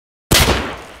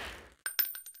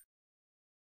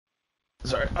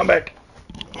Sorry, I'm back.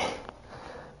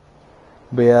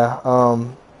 But yeah,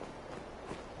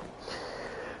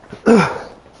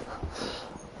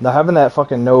 now having that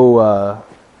fucking the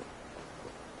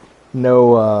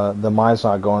mine's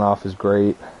not going off is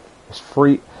great. It's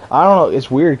free. I don't know.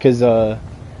 It's weird because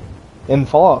in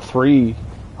Fallout 3,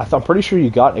 I'm pretty sure you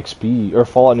got XP, or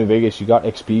Fallout New Vegas, you got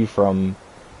XP from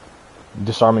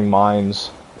disarming mines.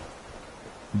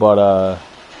 But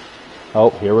oh,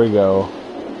 here we go.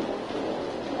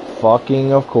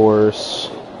 Fucking of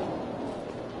course.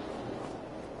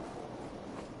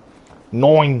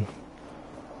 9.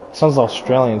 Sounds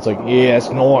Australian. It's like, yeah, it's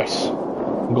nice.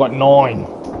 We got 9.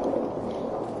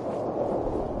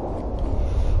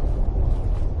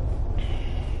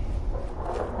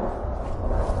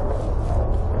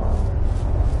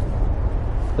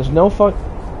 There's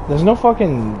no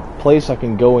fucking place I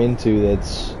can go into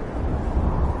that's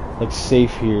like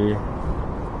safe here,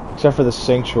 except for the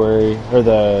sanctuary or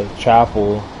the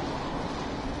chapel.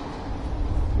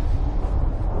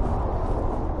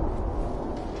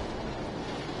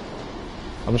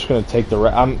 I'm just gonna take the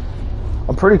I'm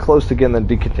pretty close to getting the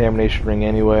decontamination ring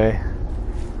anyway.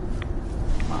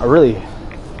 I really,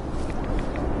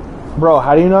 bro,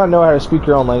 how do you not know how to speak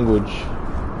your own language?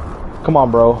 Come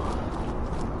on, bro.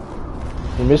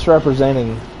 You're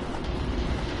misrepresenting.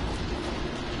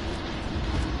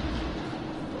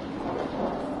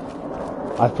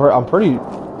 I'm pretty.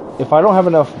 If I don't have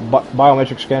enough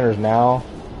biometric scanners now,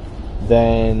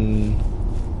 then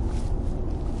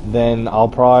I'll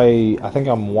probably. I think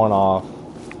I'm one off.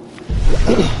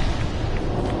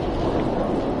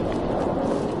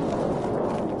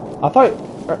 I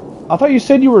thought you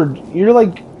said you're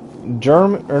like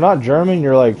German, or not German.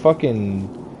 You're like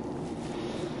fucking.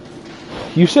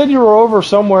 You said you were over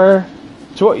somewhere.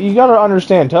 So you gotta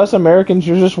understand, to us Americans,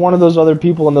 you're just one of those other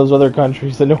people in those other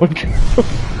countries that no one cares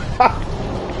about.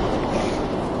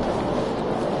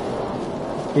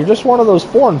 You're just one of those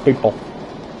foreign people.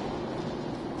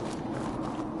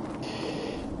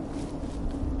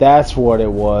 That's what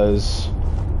it was.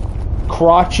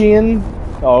 Crotchian?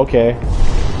 Oh, okay.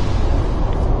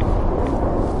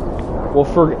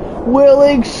 Well,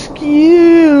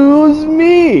 excuse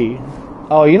me.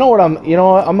 Oh, you know what I'm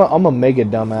a mega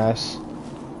dumbass.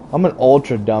 I'm an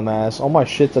ultra dumbass. All my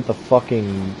shit's at the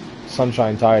fucking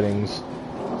Sunshine Tidings.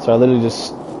 So I literally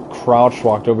just crouch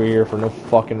walked over here for no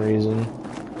fucking reason.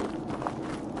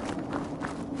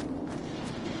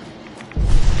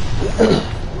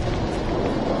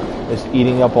 Just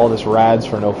eating up all this rads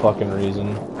for no fucking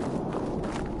reason.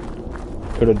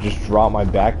 Could have just dropped my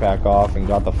backpack off and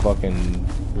got the fucking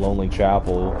Lonely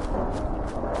Chapel.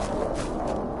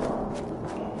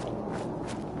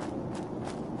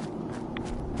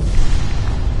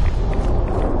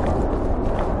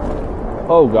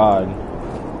 Oh god.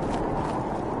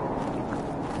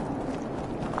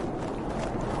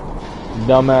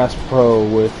 Dumbass pro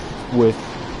with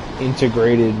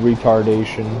integrated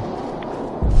retardation.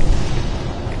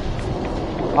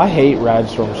 I hate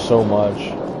Radstorm so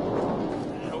much.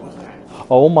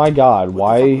 Oh my god,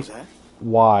 why?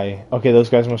 Why? Okay, those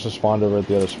guys must have spawned over at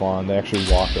the other spawn. They actually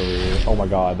walked over here. Oh my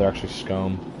god, they're actually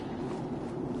scum.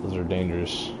 Those are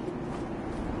dangerous.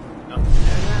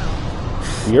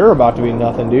 You're about to be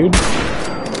nothing, dude.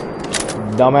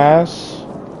 Dumbass.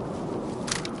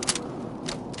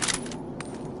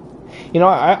 You know,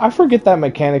 I forget that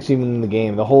mechanic's even in the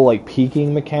game. The whole, like,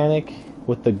 peeking mechanic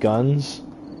with the guns.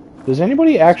 Does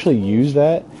anybody actually use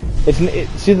that?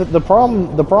 See, the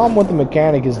problem with the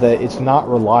mechanic is that it's not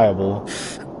reliable.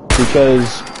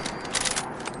 Because,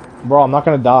 bro, I'm not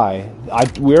gonna die.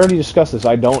 We already discussed this.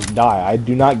 I don't die. I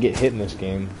do not get hit in this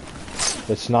game.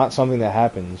 It's not something that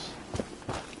happens.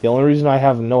 The only reason I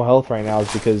have no health right now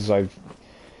is because I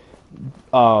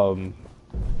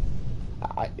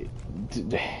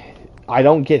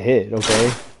don't get hit,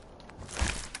 okay?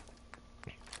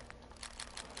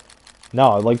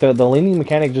 No, like the leaning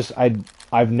mechanic just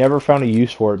I've never found a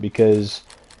use for it because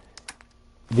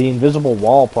the invisible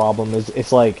wall problem is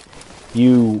it's like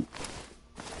you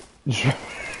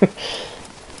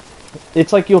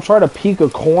it's like you'll try to peek a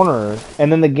corner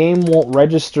and then the game won't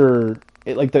register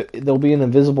it, like there'll be an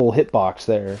invisible hitbox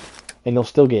there and you'll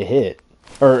still get hit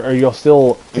or you'll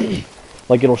still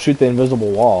like it'll shoot the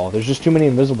invisible wall. There's just too many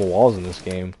invisible walls in this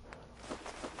game.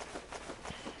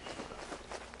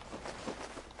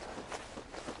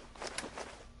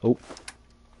 Oh.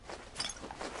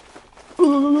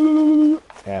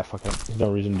 Yeah, fuck it. There's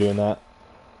no reason doing that.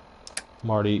 I'm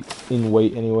already in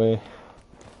weight anyway.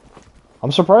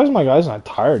 I'm surprised my guy's not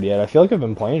tired yet. I feel like I've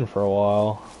been playing for a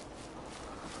while.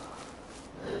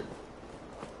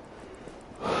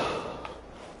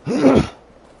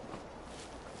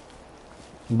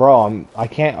 Bro, I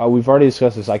can't, we've already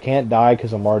discussed this. I can't die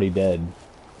because I'm already dead.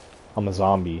 I'm a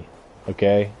zombie.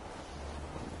 Okay?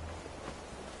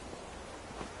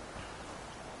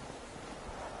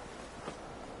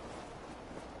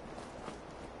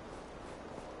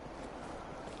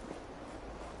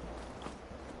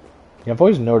 Yeah, I've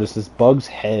always noticed this bug's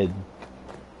head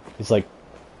is like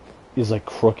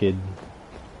crooked.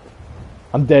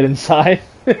 I'm dead inside.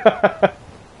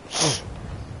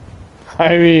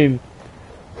 I mean,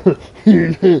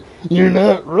 you're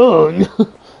not wrong.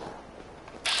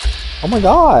 Oh my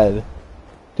god.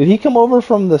 Did he come over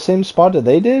from the same spot that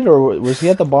they did, or was he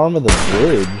at the bottom of the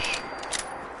bridge?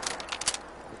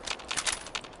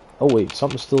 Oh wait,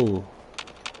 something's still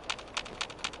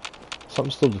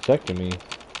detecting me.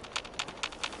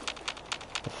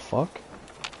 The fuck?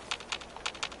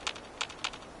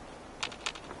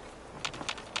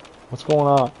 What's going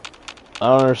on? I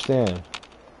don't understand.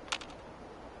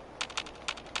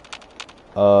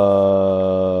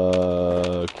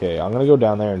 Okay, I'm gonna go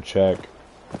down there and check.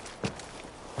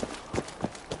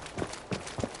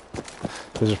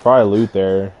 Because there's probably loot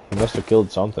there. He must have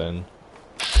killed something.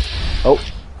 Oh,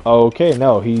 okay,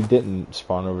 no, he didn't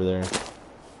spawn over there.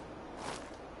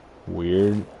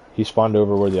 Weird. He spawned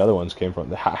over where the other ones came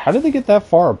from. How did they get that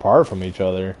far apart from each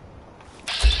other?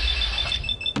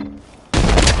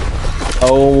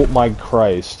 Oh my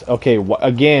Christ. Okay,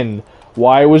 again,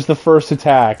 why was the first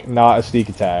attack not a sneak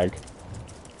attack?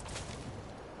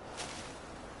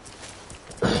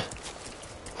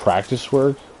 Practice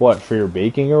work? What, for your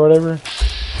baking or whatever?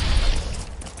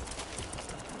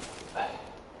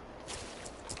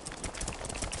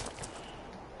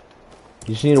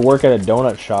 You just need to work at a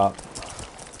donut shop.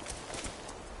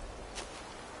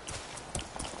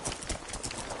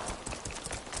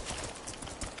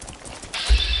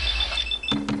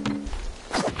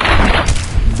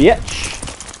 Bitch.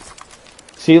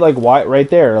 See, like, why, right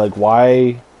there, like,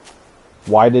 why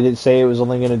did it say it was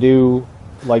only gonna do,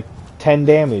 like, 10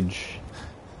 damage?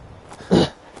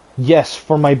 Yes,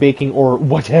 for my baking or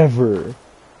whatever. You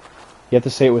have to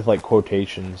say it with, like,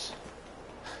 quotations.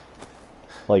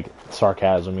 Like,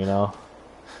 sarcasm, you know?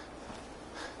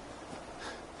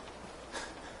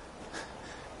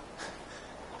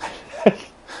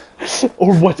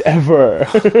 Or whatever.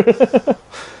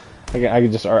 I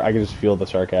can just feel the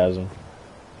sarcasm.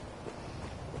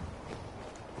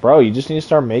 Bro, you just need to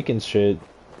start making shit.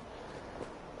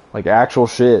 Like actual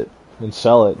shit. And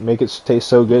sell it. Make it taste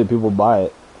so good people buy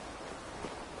it.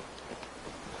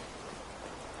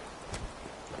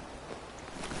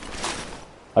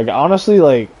 Like honestly,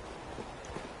 like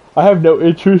I have no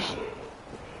interest.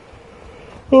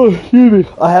 Oh, excuse me.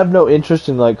 I have no interest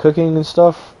in like cooking and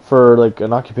stuff for like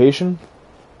an occupation.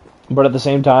 But at the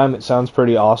same time, it sounds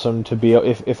pretty awesome to be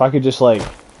if I could just like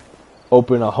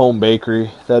open a home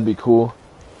bakery, that'd be cool.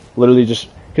 Literally just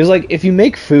because like if you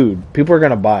make food, people are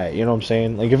gonna buy it. You know what I'm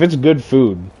saying? Like if it's good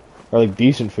food or like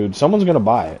decent food, someone's gonna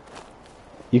buy it.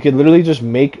 You could literally just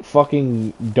make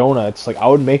fucking donuts. Like I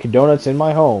would make donuts in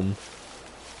my home.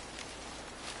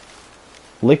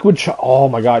 Liquid oh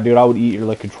my god, dude, I would eat your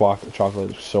liquid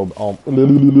chocolate so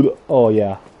oh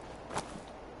yeah.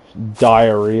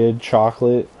 Diarrhea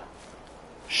chocolate.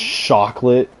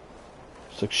 Chocolate.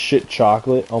 It's like shit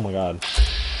chocolate. Oh my god.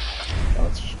 Oh,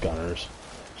 it's just gunners.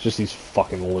 It's just these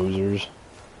fucking losers.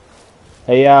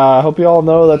 Hey, I hope you all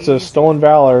know that's a stolen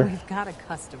valor. We've got a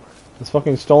customer. It's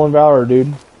fucking stolen valor,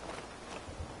 dude.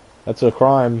 That's a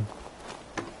crime.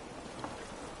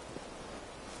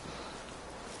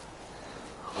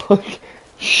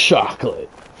 Chocolate.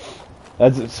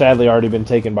 That's sadly already been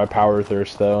taken by Power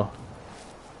Thirst, though.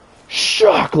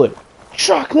 Chocolate!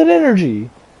 Chocolate energy!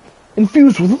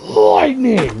 Infused with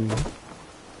lightning!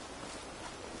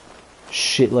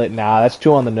 Shitlet, nah, that's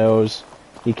too on the nose.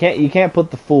 You can't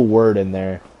put the full word in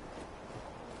there.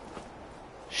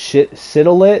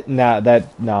 Citalit? Nah,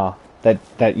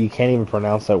 that you can't even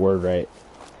pronounce that word right.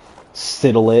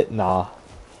 Citalit, nah.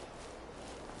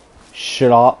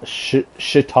 Shitalate?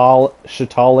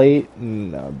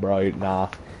 No, bro, nah.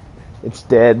 It's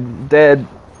dead. Dead.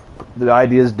 The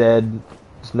idea's dead.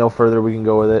 There's no further we can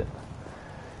go with it.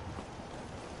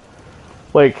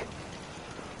 Like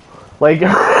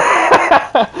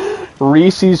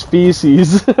Reese's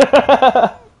Feces.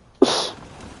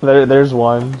 There's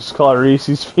one. Just call it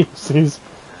Reese's Feces.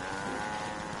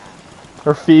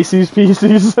 Or Feces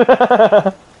Pieces.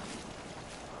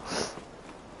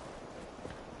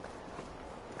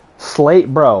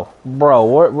 Slate, bro,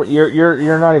 what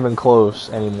you're not even close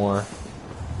anymore.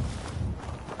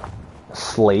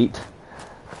 Slate.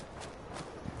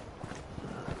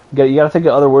 You gotta think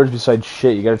of other words besides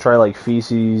shit. You gotta try like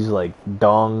feces, like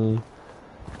dung,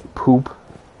 poop.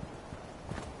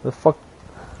 The fuck?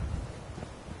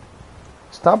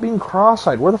 Stop being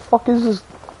cross-eyed. Where the fuck is this?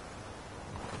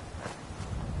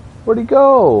 Where'd he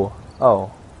go?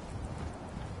 Oh.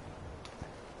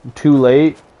 Too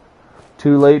late?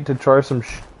 Too late to try some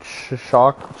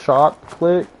shock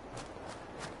click?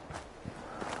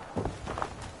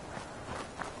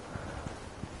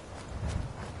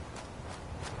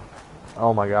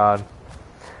 Oh my god.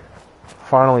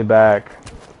 Finally back.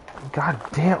 God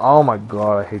damn. Oh my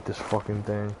god, I hate this fucking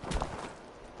thing.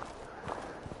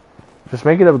 Just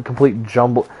make it a complete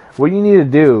jumble. What you need to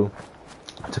do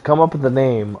to come up with the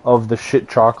name of the shit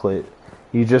chocolate,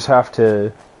 you just have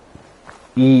to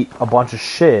eat a bunch of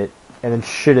shit and then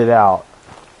shit it out.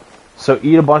 So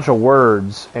eat a bunch of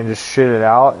words and just shit it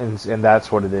out, and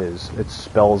that's what it is. It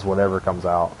spells whatever comes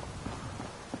out,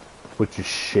 which is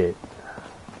shit.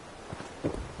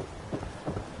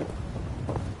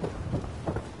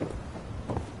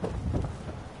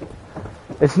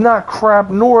 It's not crap,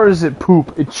 nor is it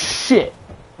poop. It's shit.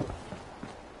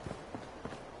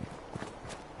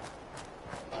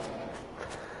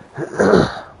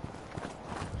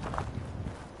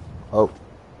 Oh.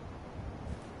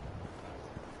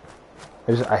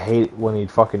 I hate it when he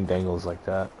fucking dangles like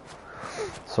that.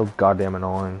 So goddamn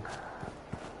annoying.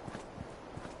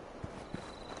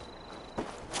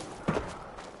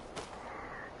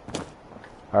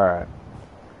 Alright.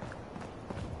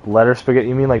 Letter spaghetti?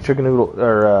 You mean like chicken noodle,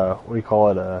 or what do you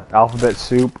call it? Alphabet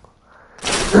soup?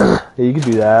 Yeah, you could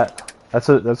do that. That's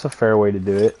a fair way to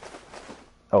do it.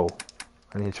 Oh,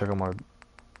 I need to check on my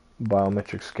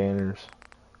biometric scanners.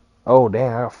 Oh,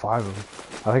 dang, I got 5 of them.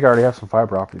 I think I already have some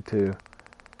fiber optic too.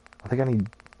 I think I need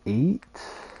 8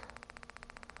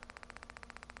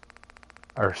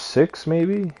 or 6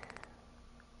 maybe.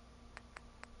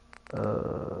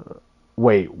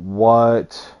 Wait,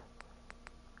 what?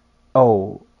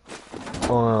 Oh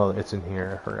no, it's in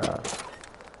here. I forgot.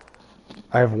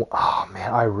 I have. Oh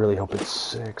man, I really hope it's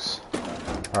 6.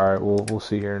 All right, we'll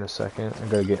see here in a second. I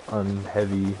gotta get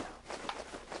unheavy.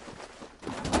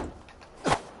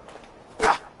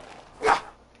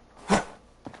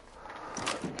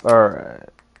 All right.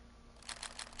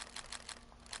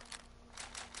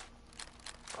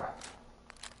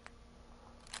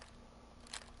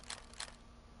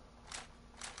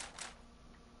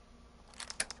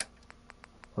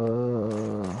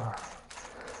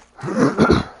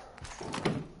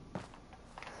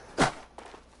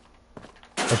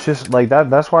 It's just like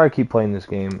that. That's why I keep playing this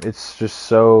game. It's just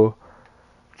so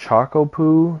choco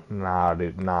poo. Nah,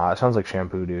 dude. Nah, it sounds like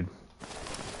shampoo, dude.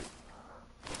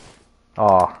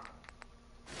 Aw.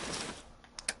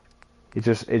 It's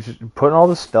just putting all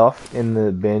the stuff in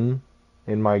the bin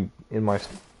in my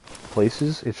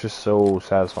places. It's just so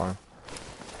satisfying.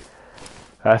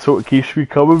 That's what keeps me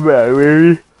coming back,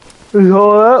 baby. Is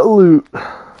all that loot.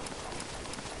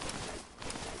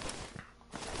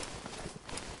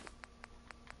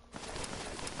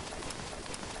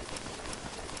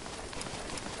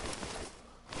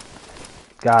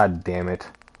 God damn it.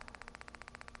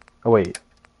 Oh wait.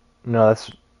 No,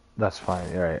 that's fine.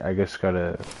 Alright, I just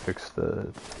gotta fix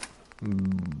the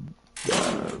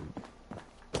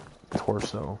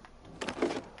torso.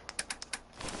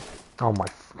 Oh my,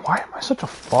 why am I such a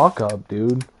fuck up,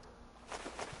 dude?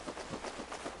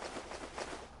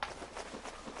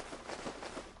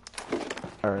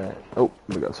 Alright. Oh,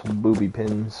 we got some booby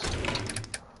pins.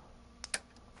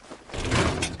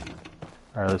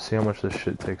 Alright, let's see how much this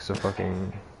shit takes to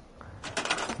fucking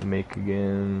make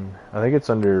again. I think it's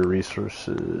under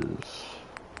resources.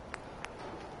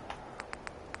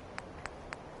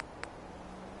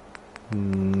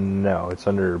 No, it's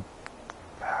under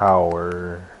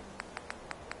power.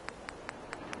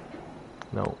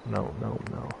 No.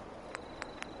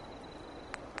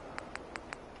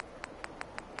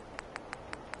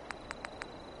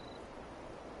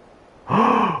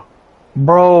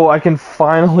 Bro, I can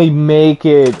finally make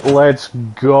it. Let's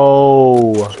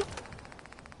go.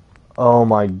 Oh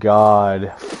my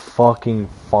god. Fucking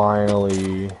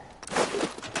finally.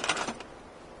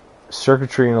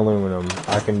 Circuitry and aluminum.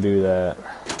 I can do that.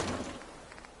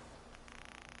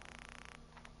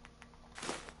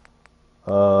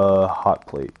 Hot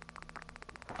plate.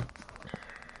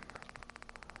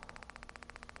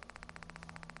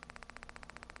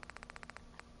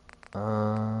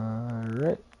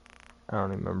 Right. I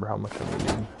don't even remember how much I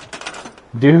needed.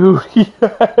 Dude,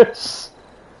 yes!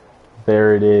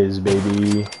 There it is,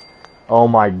 baby. Oh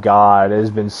my god, it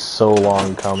has been so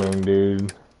long coming,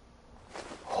 dude.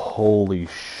 Holy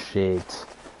shit.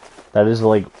 That is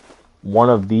like one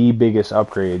of the biggest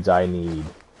upgrades I need.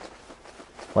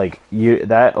 Like,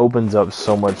 that opens up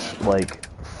so much, like,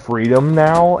 freedom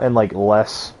now and like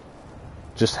less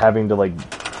just having to like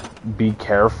be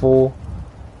careful.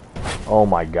 Oh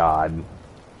my god.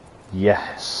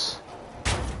 Yes.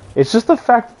 It's just the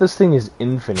fact that this thing is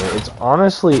infinite. It's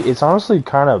honestly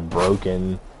kind of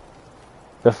broken.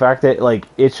 The fact that like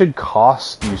it should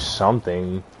cost you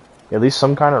something, at least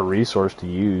some kind of resource to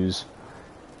use.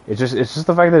 It's just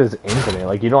the fact that it's infinite.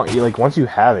 Like like once you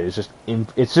have it,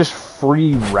 it's just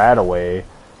free Radaway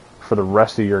for the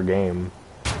rest of your game.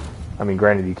 I mean,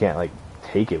 granted you can't like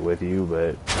take it with you,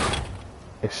 but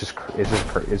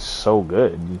it's so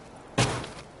good.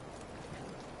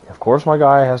 Of course my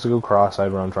guy has to go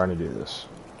cross-eyed when I'm trying to do this.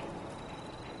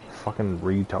 Fucking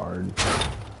retard.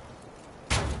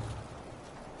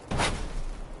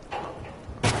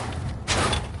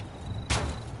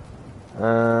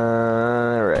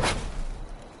 Alright.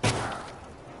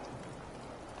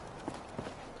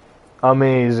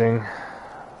 Amazing.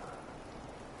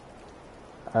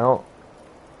 I don't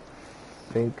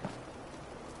think...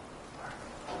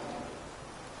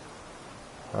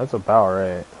 That's about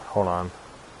right. Hold on.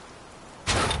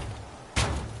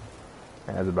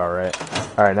 That's about right.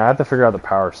 Alright, now I have to figure out the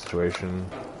power situation.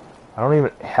 I don't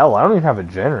even have a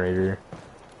generator.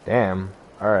 Damn.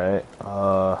 Alright.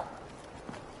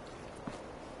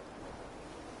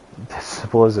 As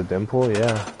simple as a dimple?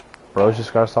 Yeah. Bro's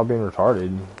just gotta stop being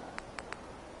retarded.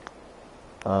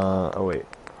 Oh wait.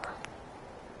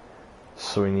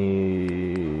 So we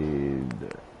need...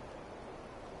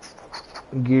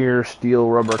 gear, steel,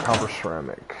 rubber, copper,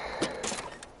 ceramic.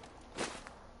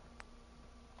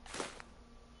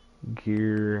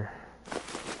 Gear,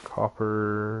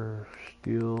 copper,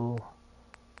 steel.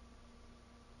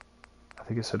 I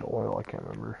think it said oil, I can't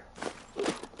remember.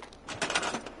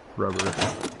 Rubber.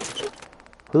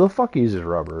 Who the fuck uses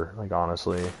rubber? Like,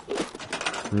 honestly.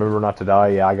 Remember not to die?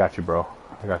 Yeah, I got you, bro.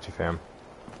 I got you, fam.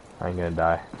 I ain't gonna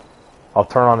die. I'll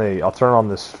turn on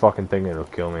this fucking thing and it'll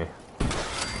kill me.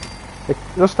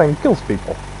 This thing kills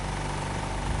people.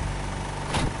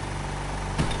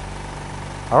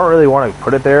 I don't really want to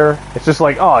put it there. It's just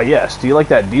like, oh yes, do you like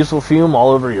that diesel fume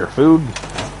all over your food?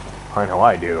 I know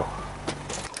I do.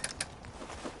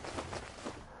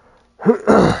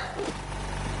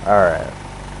 Alright.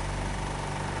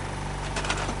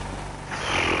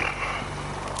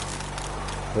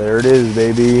 There it is,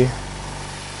 baby.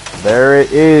 There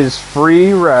it is. Free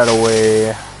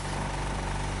Radaway.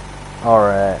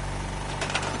 Alright.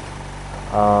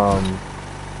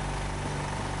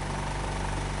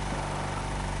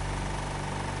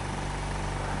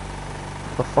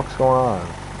 What the fuck's going on?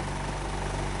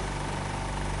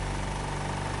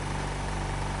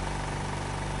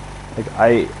 Like,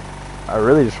 I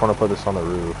really just want to put this on the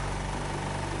roof.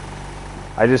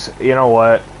 You know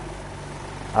what?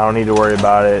 I don't need to worry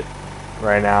about it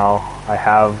right now. I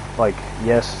have, like,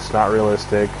 yes, it's not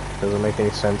realistic. Doesn't make any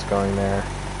sense going there.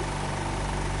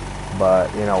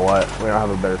 But, you know what? We don't have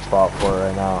a better spot for it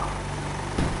right now.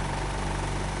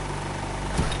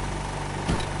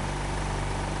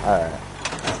 Alright.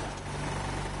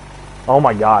 Oh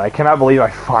my god, I cannot believe I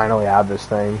finally have this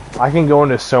thing. I can go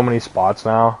into so many spots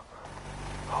now.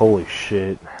 Holy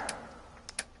shit.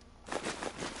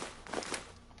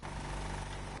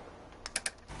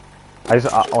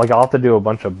 I'll have to do a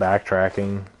bunch of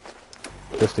backtracking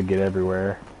just to get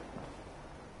everywhere.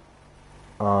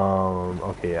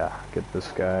 Okay, yeah, get this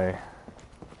guy.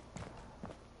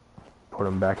 Put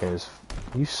him back in his...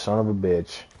 You son of a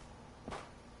bitch.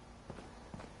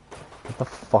 Get the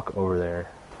fuck over there.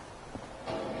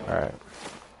 Alright.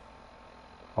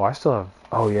 Oh, I still have...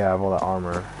 Oh yeah, I have all that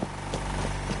armor.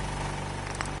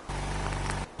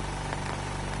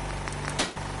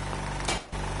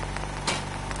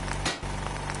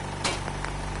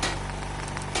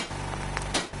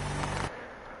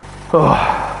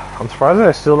 I'm surprised that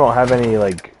I still don't have any,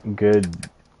 like, good,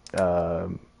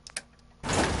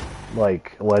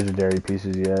 like, legendary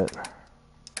pieces yet.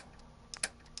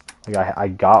 Like, I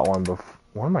got one before.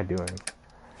 What am I doing?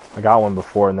 I got one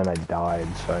before and then I died,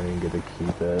 so I didn't get to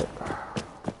keep it.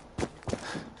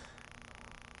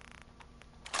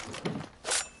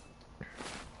 Let's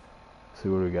see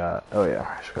what we got. Oh yeah,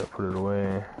 I just gotta put it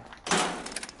away.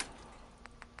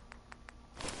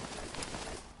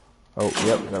 Oh,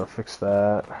 yep, gotta fix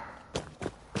that.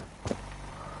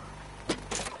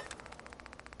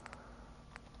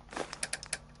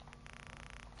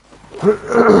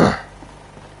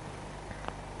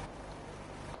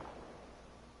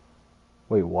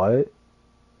 Wait, what?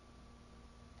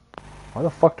 Why the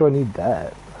fuck do I need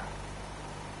that?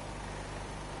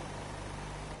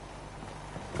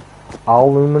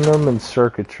 Aluminum and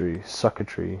circuitry.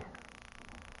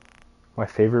 My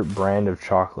favorite brand of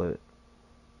chocolate.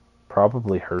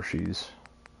 Probably Hershey's.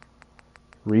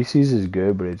 Reese's is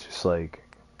good, but it's just like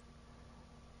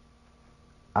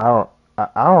I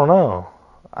don't know.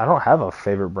 I don't have a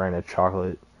favorite brand of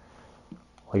chocolate.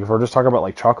 Like if we're just talking about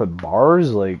like chocolate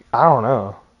bars, like I don't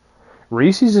know.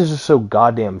 Reese's is just so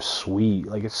goddamn sweet.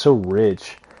 Like it's so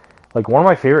rich. Like one of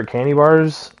my favorite candy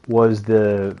bars was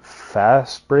the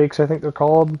Fast Breaks, I think they're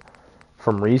called,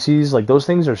 from Reese's. Like those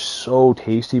things are so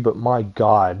tasty, but my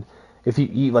god, if you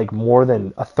eat like more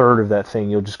than a third of that thing,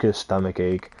 you'll just get a stomach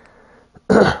ache.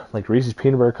 Like Reese's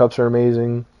peanut butter cups are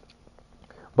amazing.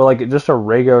 But like just a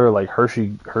regular like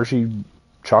Hershey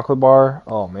chocolate bar,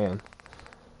 oh man.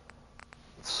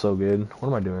 It's so good. What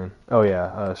am I doing? Oh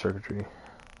yeah, circuitry.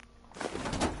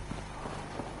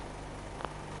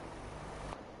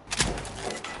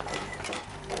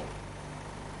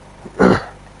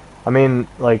 I mean,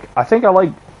 like, I think I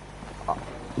like,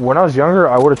 when I was younger,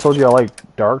 I would have told you I like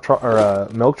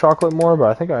milk chocolate more, but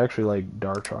I think I actually like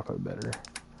dark chocolate better.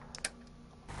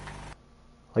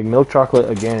 Like, milk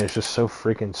chocolate, again, is just so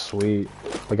freaking sweet.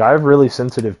 Like, I have really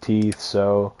sensitive teeth,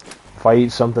 so if I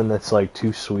eat something that's, like,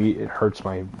 too sweet, it hurts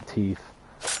my teeth.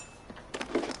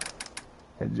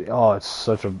 Oh, it's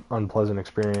such an unpleasant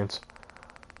experience.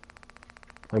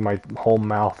 Like, my whole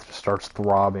mouth just starts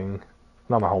throbbing.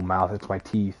 Not my whole mouth, it's my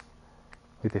teeth.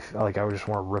 Like I would just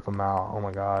want to rip them out. Oh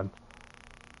my god.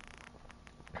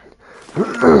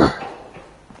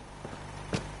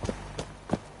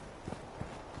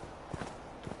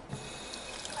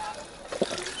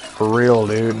 For real,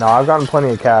 dude. No, I've gotten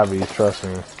plenty of cavities, trust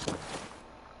me.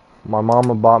 My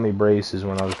mama bought me braces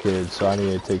when I was a kid, so I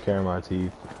need to take care of my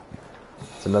teeth.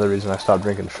 It's another reason I stopped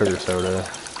drinking sugar soda.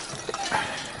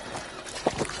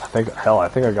 I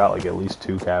think I got like at least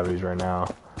 2 cavities right now.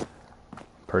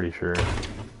 Pretty sure.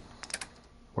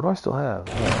 What do I still have?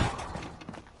 Oh.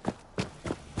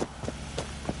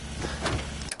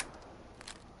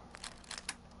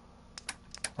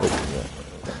 Oh, yeah,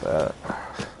 like that.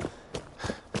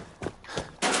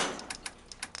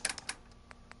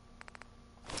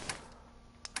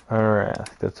 Alright, I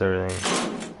think that's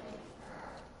everything.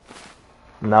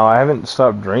 No, I haven't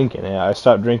stopped drinking it. I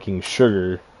stopped drinking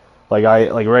sugar. Like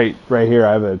right here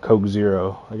I have a Coke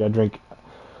Zero. Like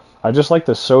I just like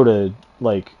the soda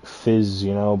like fizz,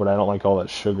 you know, but I don't like all that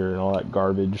sugar and all that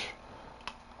garbage.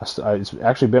 It's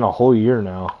actually been a whole year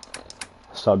now.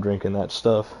 I stopped drinking that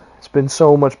stuff. It's been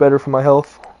so much better for my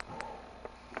health.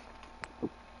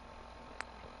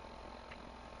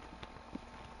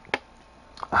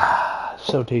 Ah,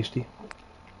 so tasty.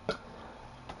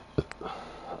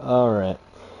 Alright.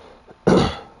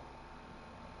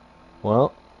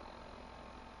 Well,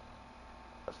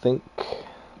 I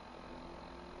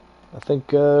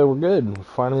think we're good. We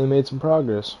finally made some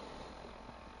progress.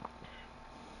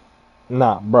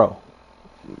 Nah, bro.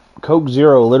 Coke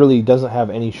Zero literally doesn't have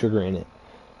any sugar in it.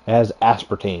 It has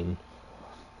aspartame.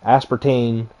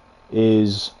 Aspartame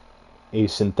is a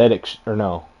synthetic, or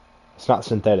no, it's not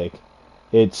synthetic.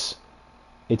 It's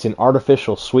an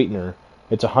artificial sweetener.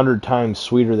 It's 100 times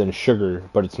sweeter than sugar,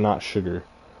 but it's not sugar.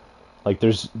 Like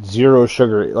there's zero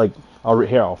sugar. Like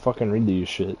I'll fucking read you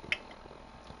shit.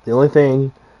 The only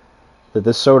thing that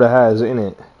this soda has in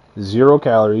it: 0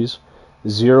 calories,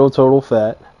 0 total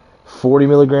fat, 40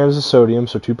 milligrams of sodium,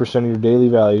 so 2% of your daily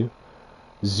value,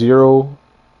 0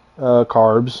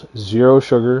 carbs, 0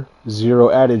 sugar,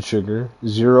 0 added sugar,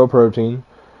 0 protein,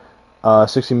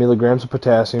 60 milligrams of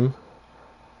potassium.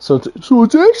 So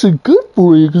it's actually good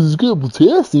for you because it's got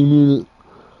potassium in it.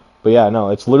 But yeah, no,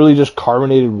 it's literally just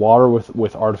carbonated water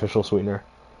with artificial sweetener.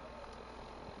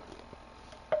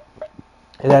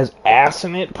 It has ass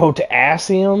in it,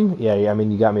 potassium. Yeah, I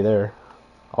mean, you got me there.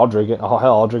 I'll drink it. Oh,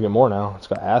 hell, I'll drink it more now. It's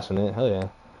got ass in it. Hell yeah.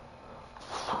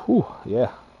 Whew,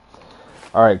 yeah.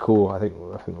 All right, cool. I think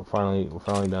we're finally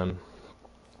done.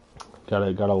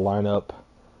 Gotta line up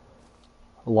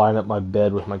my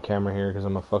bed with my camera here because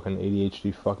I'm a fucking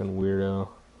ADHD fucking weirdo.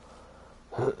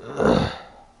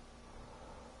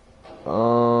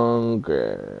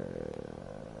 Okay.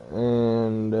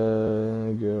 And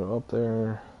go up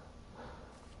there.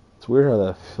 It's weird how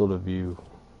that field of view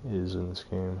is in this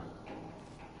game.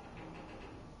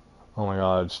 Oh my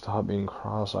god, stop being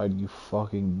cross-eyed, you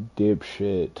fucking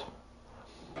dipshit.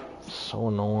 It's so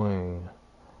annoying.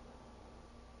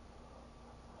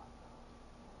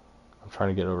 I'm trying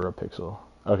to get over a pixel.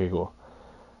 Okay, cool.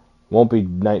 Won't be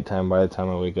nighttime by the time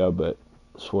I wake up, but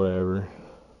it's whatever.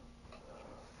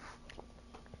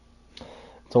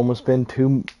 It's almost been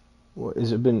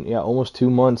almost 2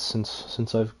 months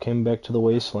since I've came back to the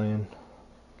Wasteland.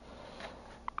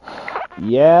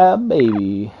 Yeah,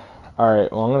 baby.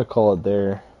 Alright, well, I'm gonna call it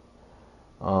there.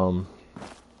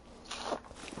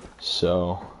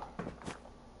 So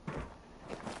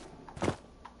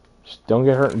just don't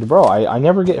get hurt, bro. I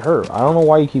never get hurt. I don't know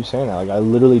why you keep saying that. Like, I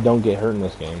literally don't get hurt in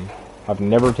this game. I've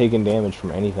never taken damage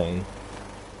from anything.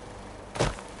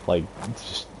 Like,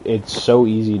 it's so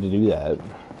easy to do that.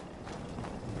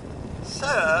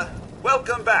 Sir,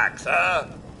 welcome back, sir.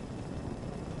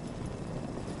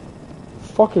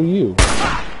 Fuck are you?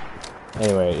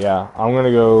 Anyway, yeah, I'm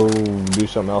gonna go do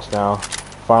something else now.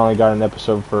 Finally got an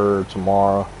episode for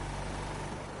tomorrow.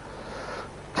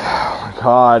 Oh my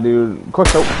god, dude. Quick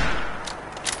soap.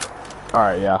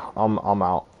 Alright, yeah, I'm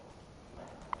out.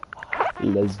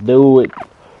 Let's do it.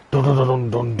 Dun, dun, dun,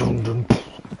 dun, dun, dun.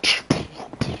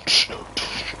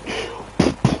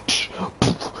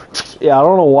 Yeah, I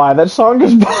don't know why that song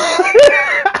just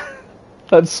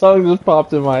that song just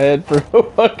popped in my head for no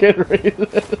fucking reason.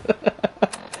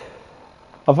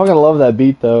 I fucking love that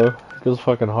beat though. It goes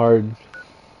fucking hard.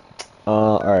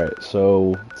 Alright,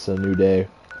 so it's a new day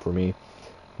for me.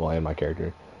 Well, and my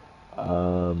character.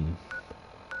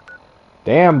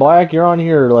 Damn, Black, you're on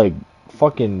here like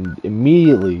fucking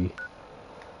immediately.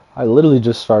 I literally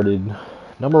just started.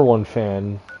 #1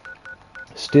 fan.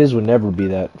 Stiz would never be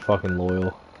that fucking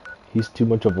loyal. He's too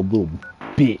much of a little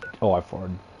bitch. Oh, I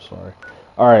farted. Sorry.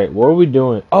 Alright, what are we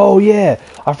doing? Oh, yeah!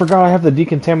 I forgot I have the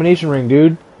decontamination ring,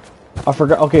 dude. I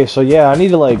forgot. Okay, so yeah, I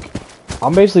need to, like...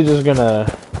 I'm basically just gonna...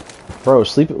 Bro,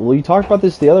 sleep... We talked about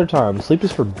this the other time. Sleep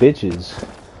is for bitches.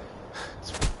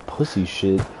 It's pussy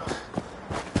shit.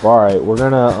 Alright, we're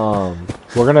gonna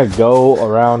go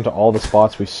around to all the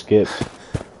spots we skipped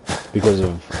because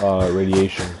of,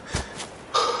 radiation.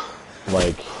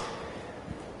 Like...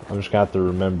 I'm just gonna have to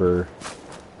remember,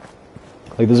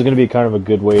 like, this is gonna be kind of a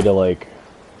good way to, like,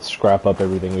 scrap up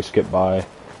everything we skipped by,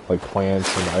 like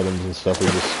plants and items and stuff we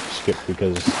just skipped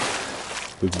because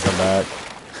we can come back.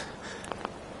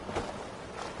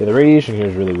 Yeah, the radiation here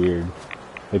is really weird.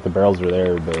 Like, the barrels are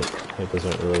there, but it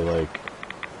doesn't really, like,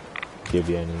 give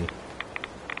you any.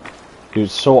 Dude,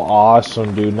 it's so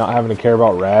awesome, dude, not having to care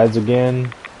about rads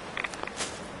again.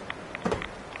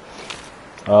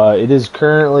 It is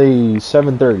currently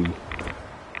 7:30,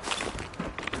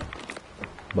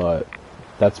 but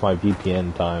that's my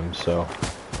VPN time, so.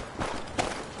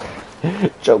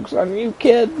 Joke's on you,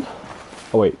 kid!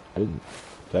 Oh wait, did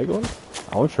I go in?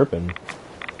 I was tripping.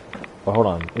 Oh, hold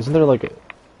on, isn't there like a...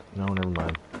 No, never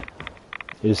mind.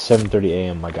 It is 7:30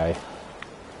 AM, my guy.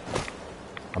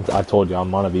 I told you,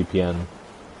 I'm on a VPN.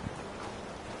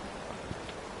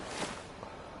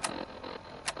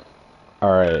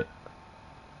 Alright.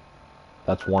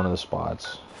 That's one of the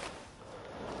spots.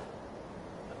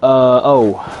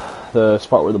 Oh, the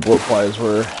spot where the blowflies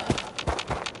were.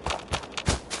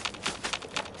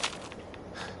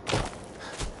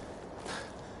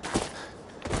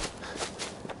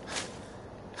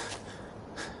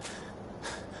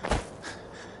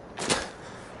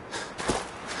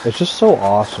 It's just so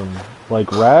awesome.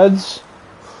 Like, rads,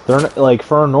 they're like,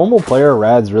 for a normal player,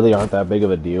 rads really aren't that big of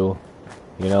a deal.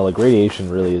 You know, like, radiation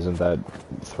really isn't that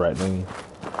threatening,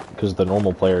 because the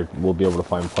normal player will be able to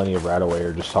find plenty of rad away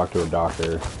or just talk to a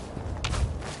doctor.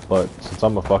 But since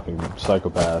I'm a fucking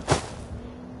psychopath,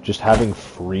 just having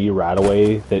free rad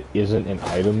away that isn't an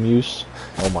item use,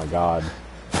 oh my god.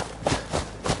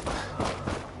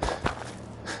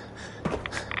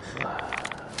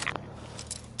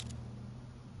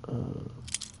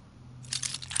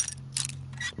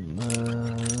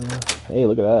 Hey,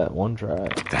 look at that, one try.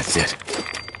 That's it.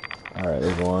 Alright,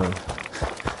 there's one.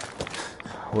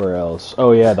 Where else?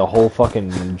 Oh yeah, the whole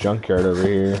fucking junkyard over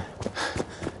here.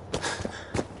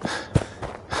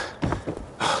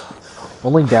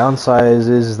 Only downside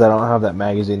is that I don't have that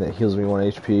magazine that heals me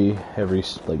 1 HP every,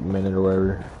 like, minute or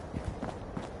whatever.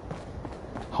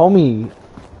 Homie,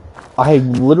 I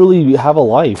literally have a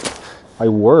life. I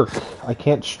work. I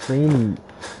can't stream.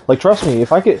 Like, trust me,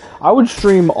 if I could, I would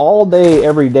stream all day,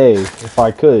 every day, if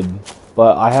I could.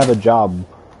 But I have a job.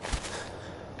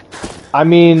 I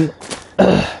mean,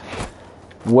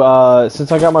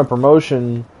 since I got my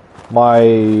promotion,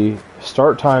 my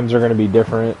start times are going to be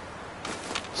different.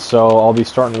 So I'll be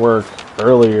starting work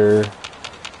earlier.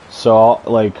 So,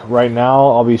 like, right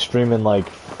now, I'll be streaming, like,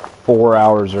 4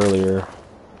 hours earlier.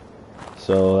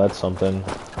 So that's something.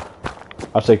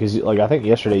 I'll say, because, like, I think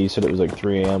yesterday you said it was, like,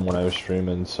 3 AM when I was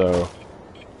streaming, so...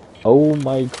 Oh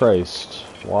my Christ.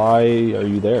 Why are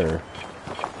you there?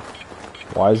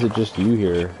 Why is it just you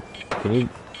here? Can you...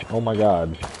 Oh my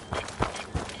god.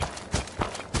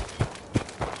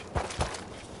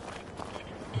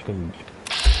 Fucking...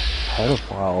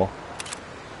 pedophile.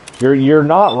 You're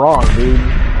not wrong, dude.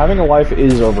 Having a wife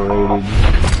is overrated.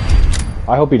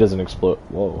 I hope he doesn't explode.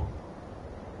 Whoa.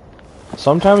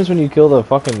 Sometimes when you kill the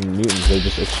fucking mutants, they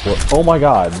just explode. Oh my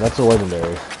god, that's a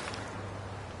legendary.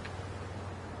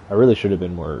 I really should have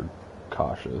been more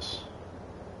cautious.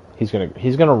 He's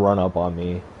gonna run up on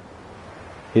me.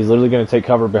 He's literally gonna take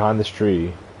cover behind this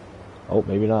tree. Oh,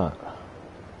 maybe not.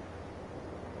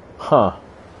 Huh.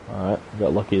 Alright,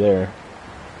 got lucky there.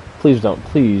 Please don't.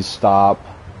 Please stop.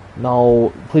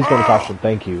 No. Please go to caution.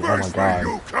 Thank you. Oh my god.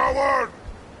 You coward!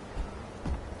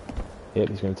 Yep,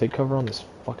 he's gonna take cover on this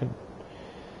fucking...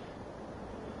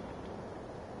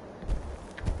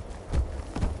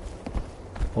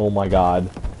 Oh my god.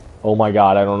 Oh my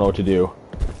god, I don't know what to do.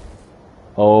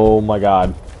 Oh my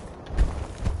god.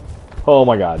 Oh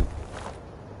my god.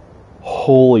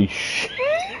 Holy shit.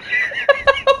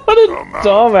 What a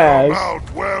dumbass. Come out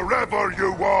wherever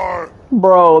you are.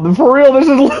 Bro, for real, this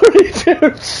is Looney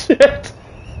Tunes shit.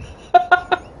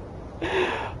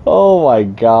 Oh my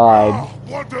god.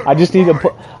 I just need to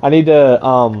put. I need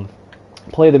to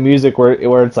play the music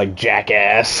where it's like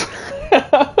jackass.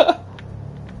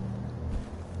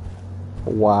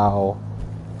 Wow.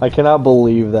 I cannot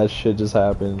believe that shit just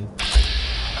happened.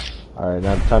 Alright,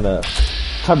 now time to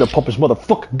pump his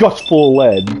motherfucking guts full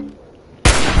of lead.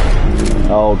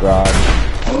 Oh god.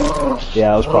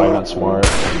 Yeah, that was probably not smart.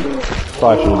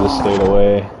 Probably should have just stayed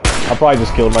away. I probably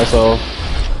just killed myself.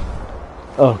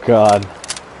 Oh god.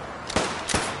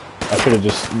 I should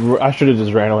have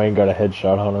just ran away and got a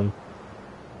headshot on him.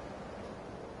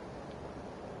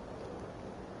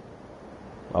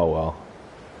 Oh well.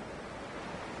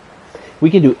 We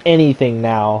can do anything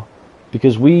now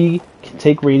because we can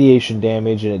take radiation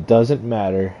damage and it doesn't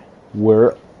matter.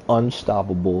 We're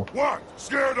unstoppable. What?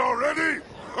 Scared already?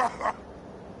 I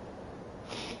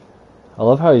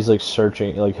love how he's like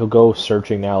searching, like he'll go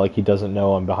searching now like he doesn't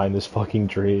know I'm behind this fucking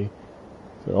tree.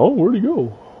 Oh, where'd he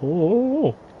go?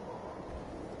 Oh,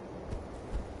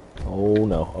 oh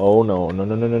no. Oh no. No,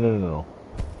 no, no, no, no, no.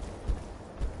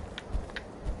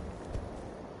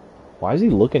 Why is he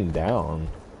looking down?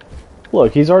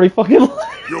 Look, he's already fucking...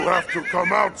 You'll have to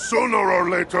come out sooner or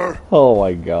later. Oh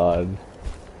my god.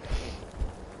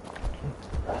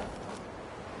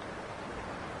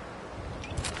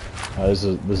 This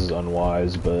is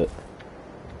unwise, but...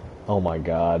 Oh my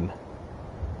god.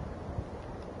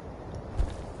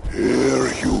 Here,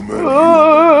 human.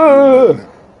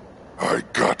 I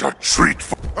got a treat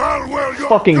for... I'll wear your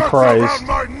Fucking guts Christ. around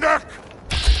my neck.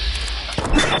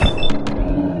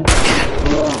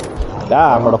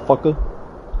 Die, motherfucker.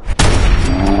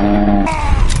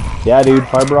 Yeah, dude,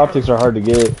 fiber optics are hard to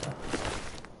get.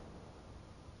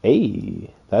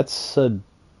 Hey, that's a...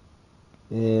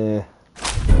 Yeah.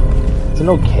 It's an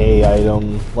okay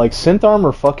item. Like, synth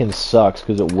armor fucking sucks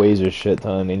because it weighs a shit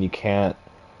ton and you can't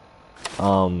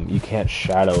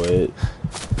shadow it.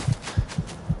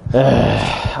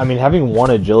 I mean, having 1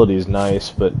 agility is nice,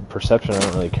 but perception I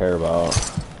don't really care about.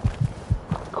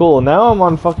 Cool, now I'm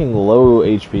on fucking low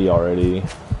HP already.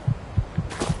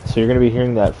 So you're gonna be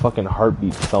hearing that fucking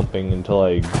heartbeat thumping until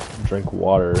I drink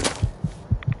water.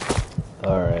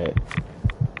 Alright.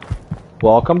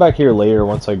 Well, I'll come back here later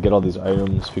once I get all these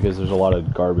items because there's a lot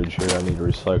of garbage here I need to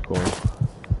recycle.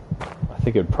 I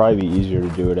think it'd probably be easier to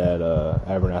do it at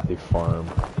Abernathy Farm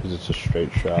because it's a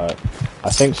straight shot.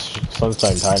 I think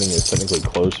Sunshine Tiding is technically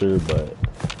closer, but...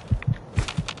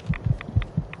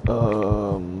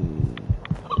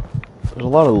 There's a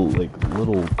lot of, like,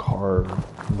 little car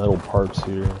metal parts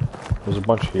here. There's a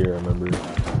bunch here, I remember.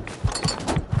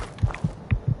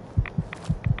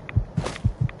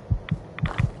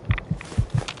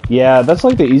 Yeah, that's,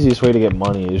 like, the easiest way to get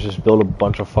money, is just build a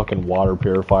bunch of fucking water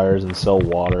purifiers and sell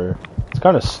water. It's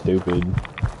kind of stupid.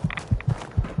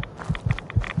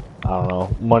 I don't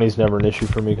know. Money's never an issue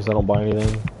for me because I don't buy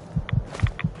anything.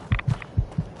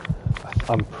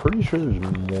 I'm pretty sure there's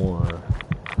more.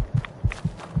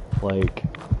 Like,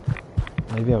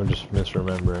 maybe I'm just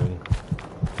misremembering.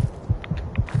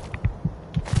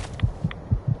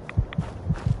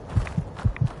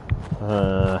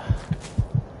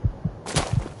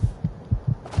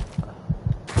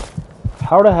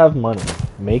 How to have money.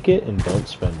 Make it and don't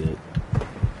spend it.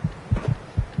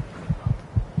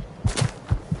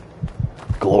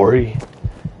 Glory?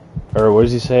 Or what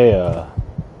does he say?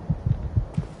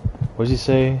 What does he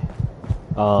say?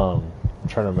 I'm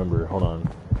trying to remember. Hold on.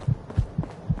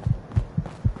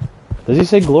 Does he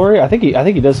say glory? I think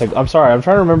he does say... I'm sorry, I'm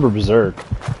trying to remember Berserk.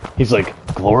 He's like,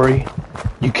 glory?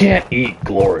 You can't eat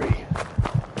glory.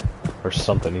 Or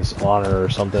something. He's honor or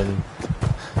something.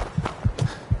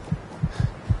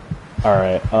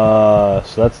 Alright, so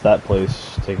that's that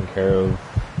place taken care of.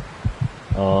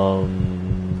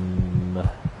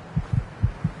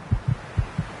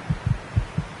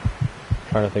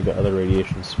 trying to think of other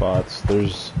radiation spots.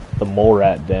 There's the mole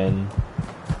rat den.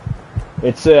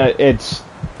 We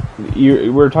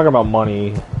were talking about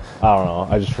money. I don't know.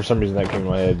 I just, for some reason, that came to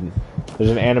my head. There's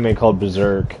an anime called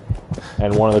Berserk,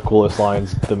 and one of the coolest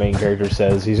lines the main character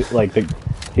says, he's like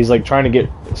trying to get,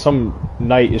 some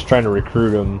knight is trying to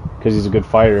recruit him because he's a good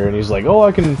fighter, and he's like, oh,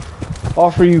 I can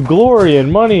offer you glory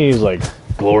and money. He's like,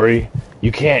 glory?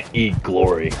 You can't eat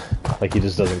glory. Like, he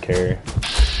just doesn't care.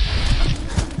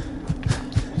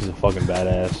 He's a fucking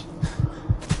badass.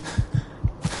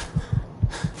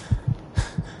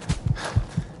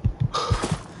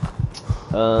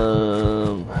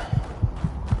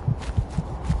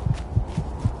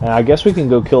 And I guess we can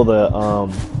go kill the,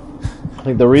 I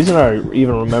think the reason I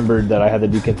even remembered that I had the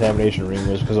decontamination ring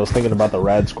was because I was thinking about the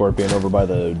rad scorpion over by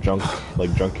the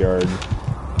junkyard.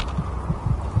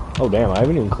 Oh damn, I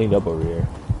haven't even cleaned up over here.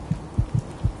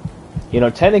 You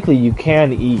know, technically you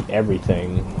can eat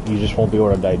everything, you just won't be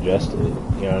able to digest it, you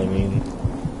know what I mean?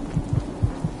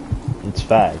 It's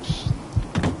facts.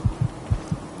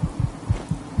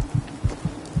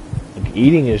 Like,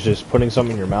 eating is just putting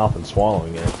something in your mouth and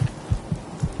swallowing it.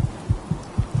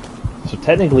 So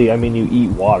technically, I mean, you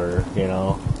eat water, you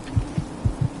know?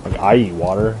 Like, I eat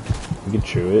water. You can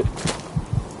chew it.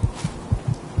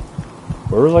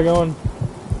 Where was I going?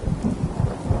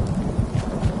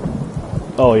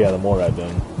 Oh yeah, the more I've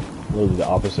done. Literally the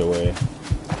opposite way.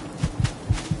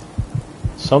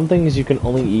 Some things you can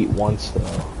only eat once,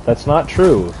 though. That's not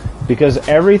true. Because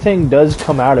everything does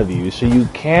come out of you, so you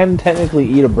can technically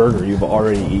eat a burger you've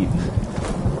already eaten.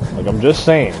 Like, I'm just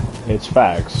saying. It's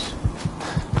facts.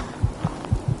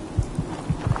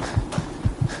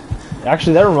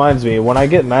 Actually, that reminds me, when I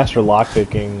get master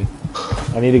lockpicking,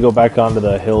 I need to go back onto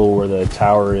the hill where the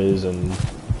tower is and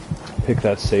pick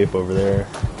that safe over there.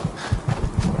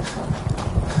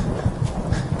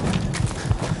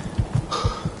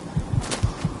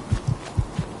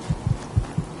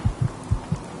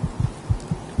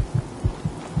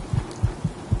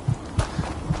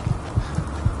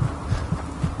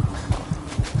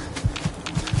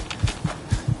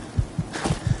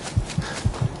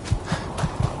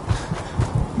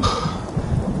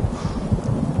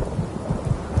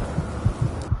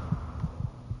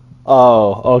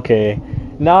 Oh, okay.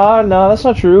 Nah, that's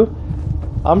not true.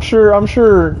 I'm sure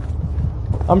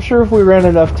if we ran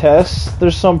enough tests,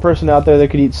 there's some person out there that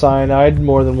could eat cyanide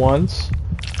more than once.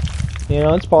 You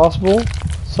know, it's possible.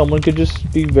 Someone could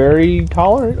just be very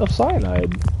tolerant of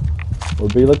cyanide. Or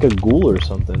be like a ghoul or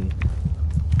something.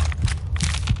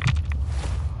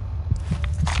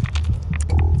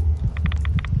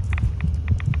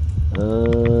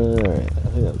 Alright, I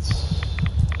think that's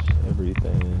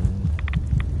everything.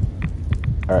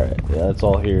 Alright, yeah, that's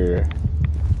all here.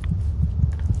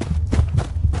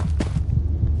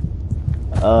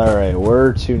 Alright,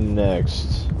 where to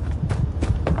next?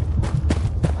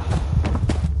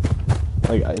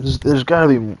 Like, there's gotta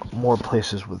be more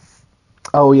places with...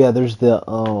 Oh yeah, there's the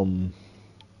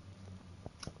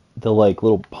like,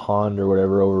 little pond or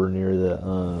whatever over near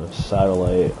the,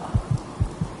 satellite.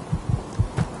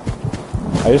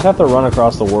 I just have to run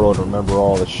across the world and remember where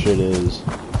all this shit is.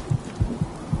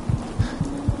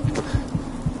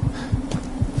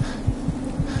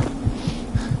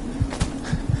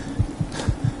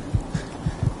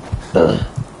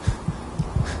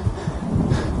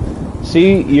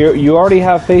 See, you already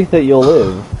have faith that you'll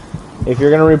live. If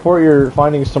you're gonna report your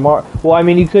findings tomorrow, well, I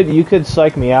mean, you could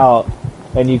psych me out,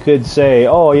 and you could say,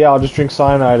 oh yeah, I'll just drink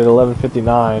cyanide at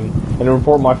 11:59 and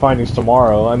report my findings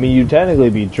tomorrow. I mean, you'd technically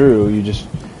be true. You just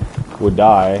would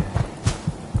die,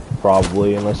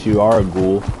 probably, unless you are a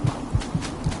ghoul.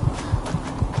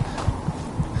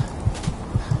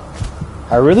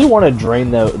 I really want to drain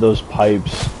those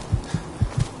pipes.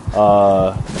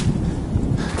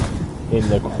 In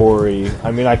the quarry.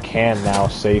 I mean, I can now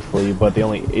safely, but the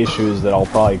only issue is that I'll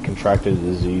probably contract a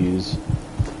disease.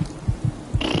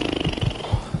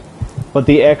 But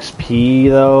the XP,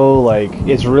 though, like,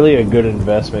 it's really a good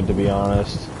investment, to be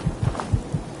honest.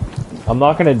 I'm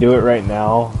not going to do it right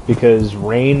now, because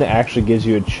rain actually gives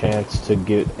you a chance to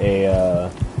get a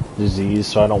disease,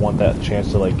 so I don't want that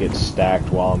chance to, like, get stacked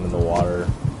while I'm in the water.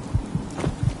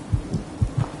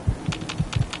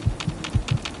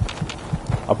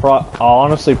 I'll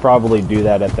honestly probably do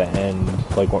that at the end,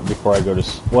 like before I go to.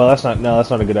 Well, that's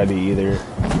not a good idea either,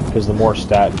 because the more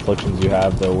stat inflictions you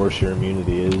have, the worse your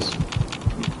immunity is.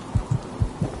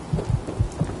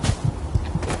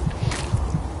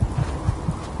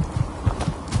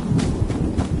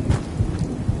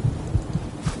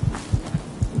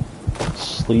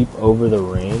 Sleep over the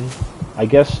rain. I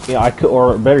guess, yeah, I could,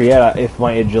 or better yet, if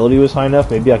my agility was high enough,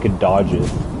 maybe I could dodge it.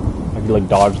 I could like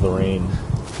dodge the rain.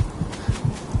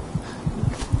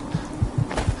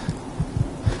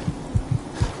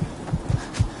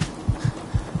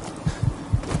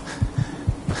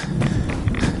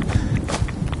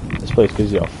 This place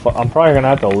gives you a I'm probably gonna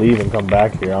have to leave and come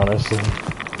back here, honestly.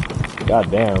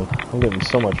 God damn, I'm getting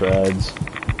so much rads.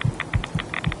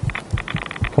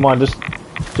 Come on, just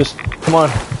come on.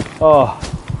 Oh,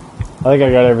 I think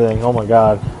I got everything. Oh my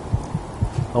god.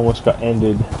 Almost got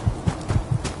ended.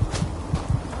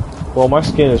 Well, my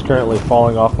skin is currently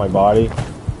falling off my body.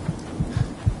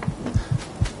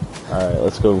 Alright,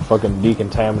 let's go fucking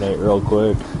decontaminate real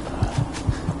quick.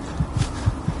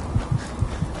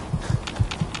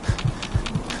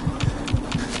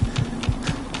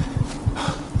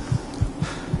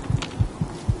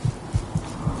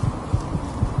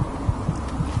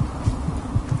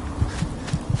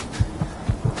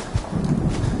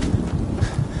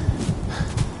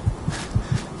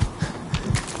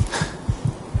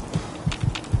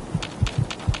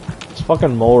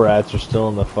 Fucking mole rats are still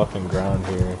in the fucking ground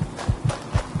here.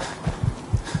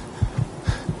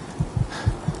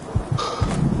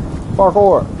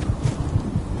 Parkour!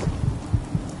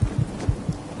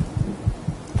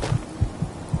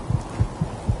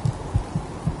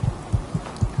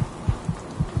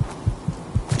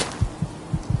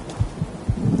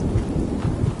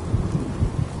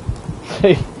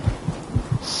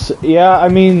 Yeah, I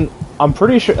mean, I'm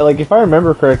pretty sure, like, if I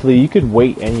remember correctly, you could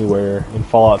wait anywhere in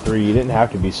Fallout 3. You didn't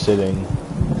have to be sitting.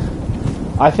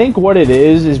 I think what it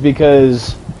is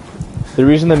because the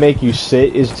reason they make you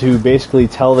sit is to basically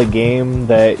tell the game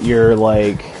that you're,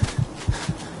 like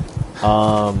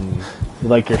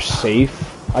you're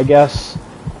safe, I guess.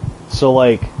 So,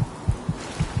 like,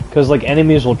 because, like,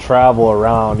 enemies will travel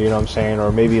around, you know what I'm saying?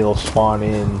 Or maybe they'll spawn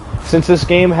in. Since this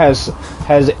game has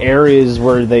areas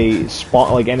where they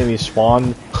spawn, like, enemies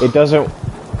spawn, it doesn't,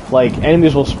 like,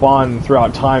 enemies will spawn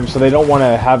throughout time, so they don't want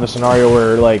to have a scenario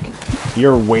where, like,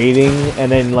 you're waiting,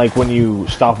 and then, like, when you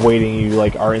stop waiting, you,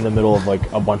 like, are in the middle of,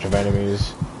 like, a bunch of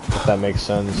enemies, if that makes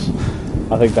sense.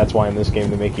 I think that's why in this game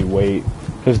they make you wait,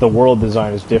 because the world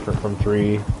design is different from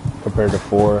 3 compared to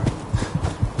 4.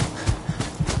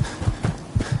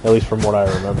 At least from what I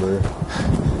remember.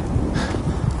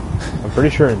 I'm pretty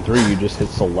sure in 3 you just hit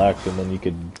select and then you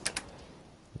could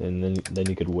then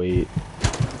you could wait.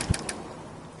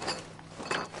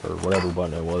 Or whatever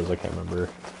button it was, I can't remember.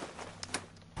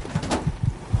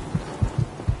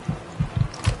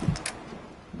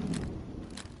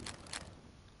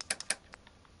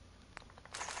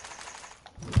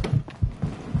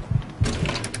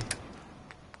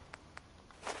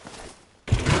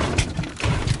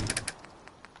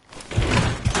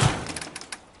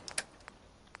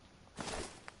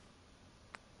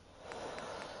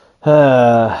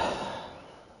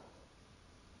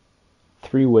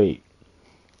 Three weight.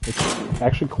 It's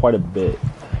actually quite a bit.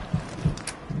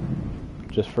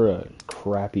 Just for a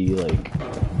crappy, like,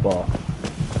 buff.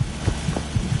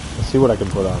 Let's see what I can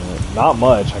put on it. Not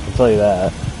much, I can tell you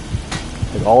that.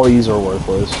 Like, all these are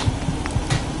worthless.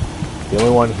 The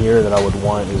only one here that I would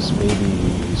want is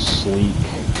maybe sleek.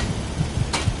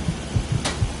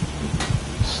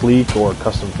 Sleek or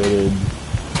custom fitted.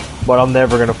 But I'm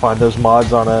never going to find those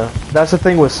mods on a... That's the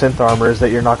thing with synth armor, is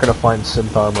that you're not going to find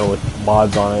synth armor with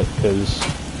mods on it, because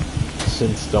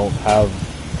synths don't have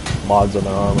mods on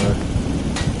their armor.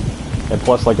 And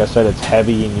plus, like I said, it's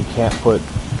heavy, and you can't put,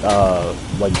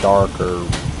 like, dark or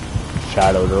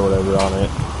shadowed or whatever on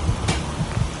it.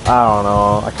 I don't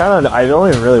know. I don't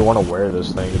even really want to wear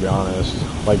this thing, to be honest.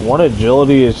 Like, 1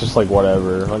 agility is just, like,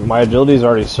 whatever. Like, my agility is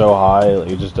already so high, like,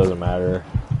 it just doesn't matter.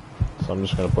 So I'm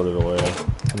just going to put it away.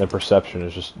 And the perception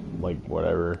is just, like,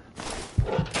 whatever.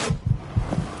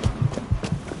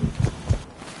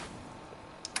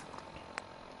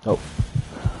 Oh.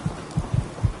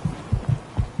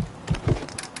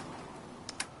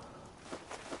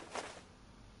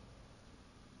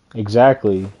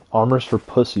 Exactly. Armor's for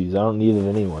pussies. I don't need it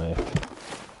anyway.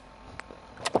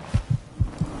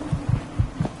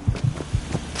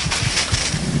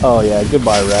 Oh yeah,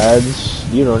 goodbye Rads.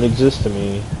 You don't exist to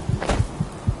me.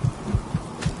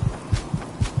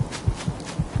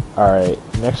 Alright,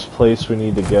 next place we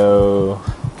need to go.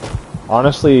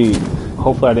 Honestly,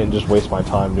 hopefully I didn't just waste my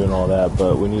time doing all that,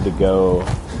 but we need to go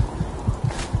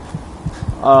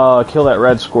kill that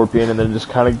red scorpion and then just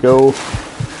kind of go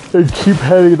and keep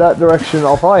heading that direction.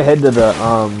 I'll probably head to the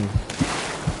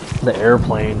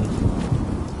airplane,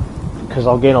 because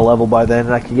I'll gain a level by then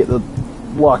and I can get the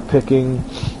lock picking,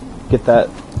 get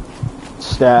that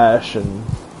stash, and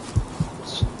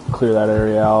clear that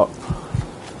area out.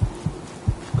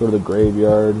 Go to the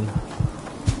graveyard.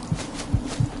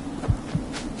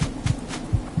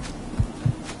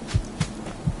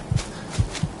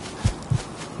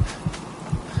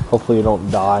 Hopefully you don't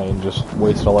die and just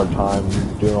waste all our time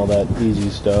doing all that easy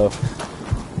stuff.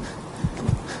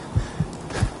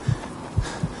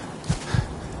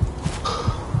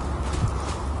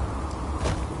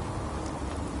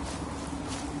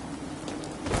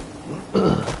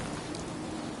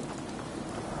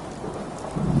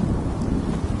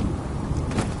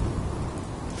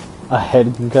 A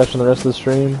head concussion the rest of the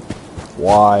stream?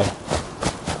 Why?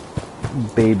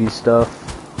 Baby stuff.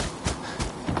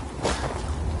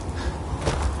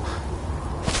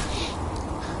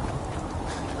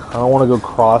 I don't want to go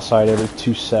cross-eyed every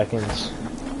 2 seconds.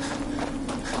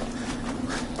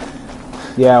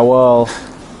 Yeah, well,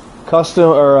 custom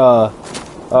or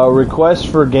request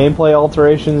for gameplay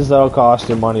alterations, that'll cost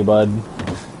you money, bud.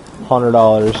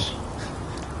 $100.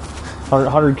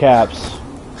 100 caps.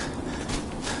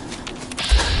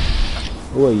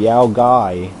 Ooh, a Yao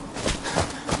guy.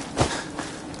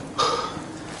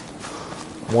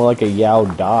 More like a Yao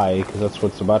die, because that's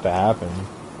what's about to happen.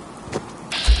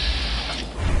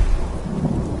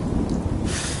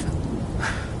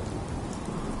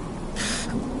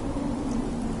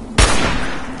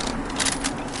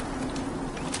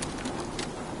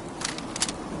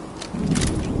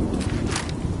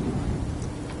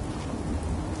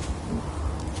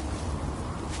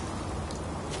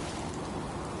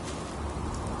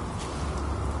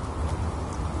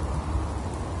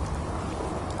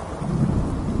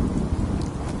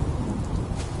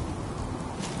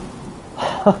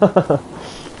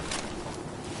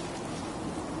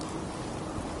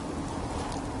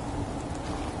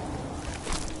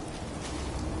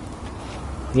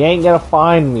 You ain't gonna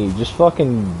find me. Just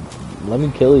fucking let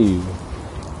me kill you.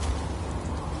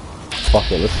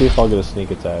 Fuck it. Let's see if I'll get a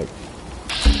sneak attack.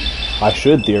 I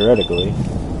should, theoretically.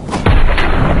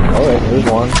 Alright, there's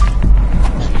one.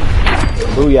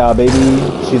 Booyah, baby.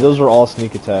 See, those were all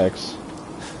sneak attacks.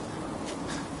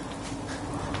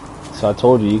 So I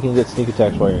told you can get sneak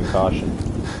attacks while you're in caution.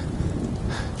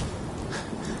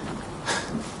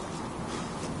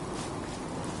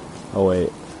 Oh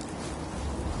wait.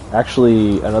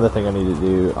 Actually, another thing I need to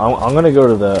do. I'm gonna go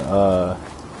to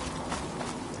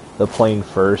the plane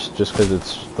first, just because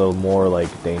it's the more like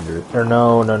dangerous. Or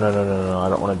no. I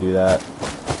don't want to do that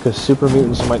because super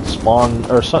mutants might spawn,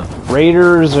 or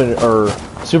raiders or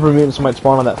super mutants might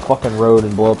spawn on that fucking road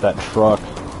and blow up that truck.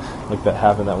 Like that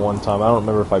happened that one time. I don't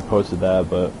remember if I posted that,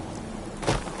 but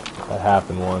that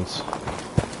happened once.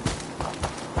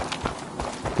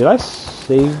 Did I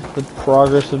save the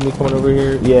progress of me coming over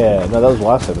here? Yeah, no, that was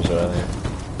last episode, I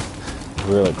think.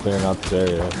 We were like clearing out this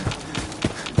area.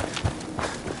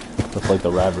 With like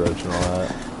the rad roach and all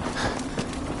that.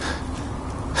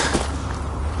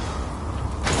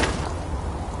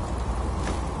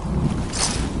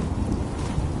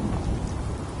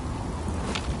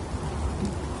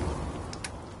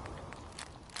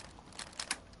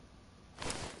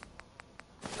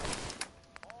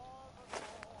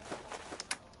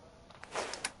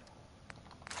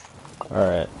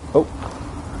 Alright. Oh.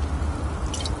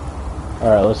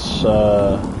 Alright, let's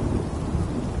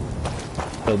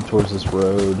head towards this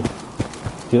road.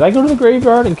 Did I go to the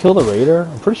graveyard and kill the raider?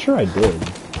 I'm pretty sure I did.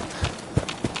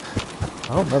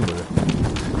 I don't remember.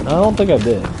 No, I don't think I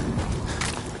did.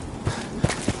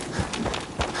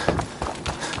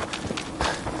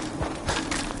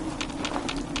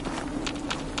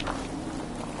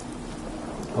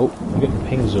 Oh, I'm getting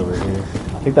pings over here.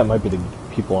 I think that might be the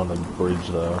people on the bridge,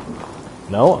 though.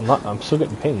 No, I'm not. I'm still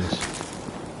getting pings.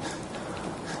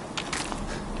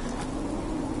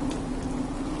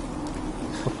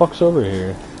 What the fuck's over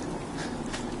here?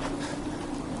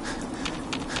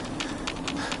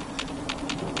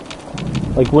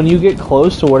 Like, when you get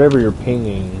close to whatever you're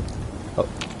pinging... Oh,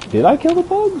 did I kill the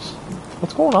bugs?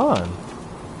 What's going on?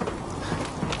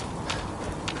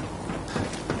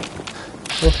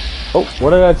 Oh,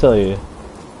 what did I tell you?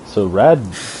 So, rad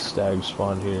stag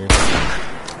spawned here.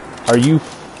 Are you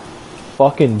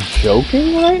fucking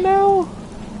joking right now?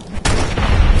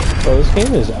 Bro, this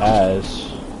game is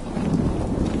ass.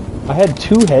 I had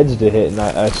 2 heads to hit and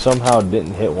I somehow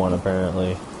didn't hit one,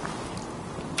 apparently.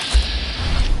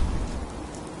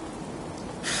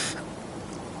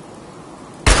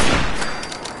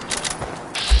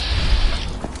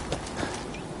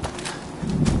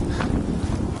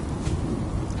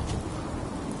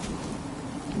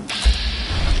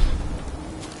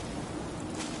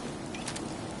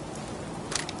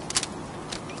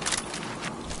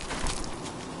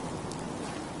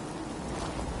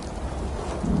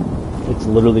 It's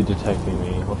literally detecting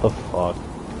me. What the fuck?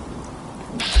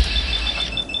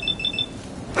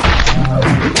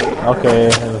 Okay,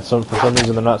 and for some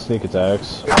reason they're not sneak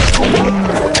attacks.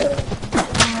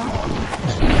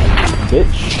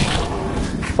 bitch.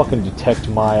 Fucking detect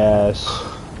my ass,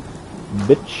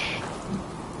 bitch.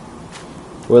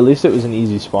 Well, at least it was an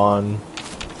easy spawn,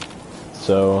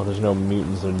 so there's no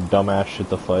mutants and dumbass shit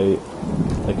to fight.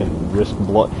 They can risk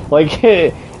blood. Like,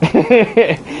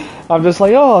 I'm just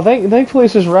like, oh, thankfully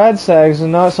it's just radsags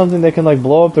and not something that can like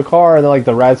blow up the car and then like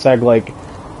the radsag like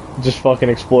just fucking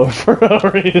explode for no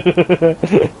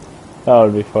reason. That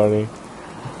would be funny.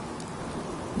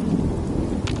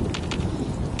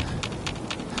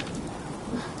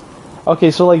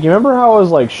 Okay, so like, you remember how I was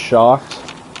like shocked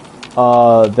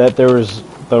that there was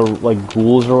the like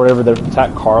ghouls or whatever that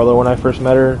attacked Carla when I first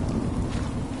met her?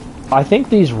 I think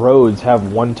these roads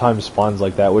have one-time spawns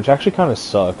like that, which actually kind of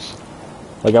sucks.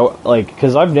 Like,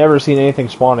 because I've never seen anything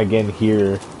spawn again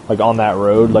here, like on that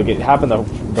road. Like, it happened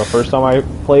the first time I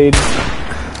played,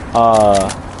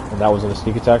 and that wasn't a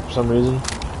sneak attack for some reason.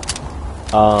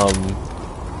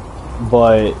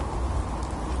 But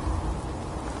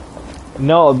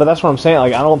no, but that's what I'm saying.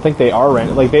 Like, I don't think they are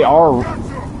random. Like, they are.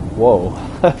 Whoa,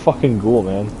 that fucking ghoul,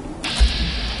 man!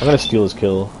 I'm gonna steal his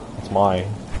kill. It's my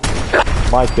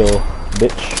kill,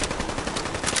 bitch.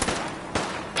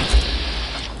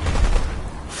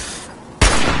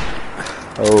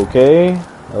 Okay,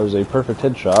 that was a perfect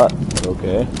headshot.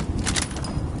 Okay.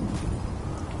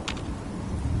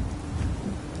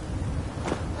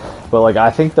 But like,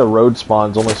 I think the road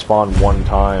spawns only spawn one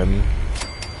time,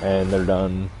 and they're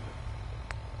done.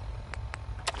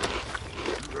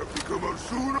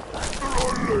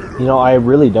 You know, I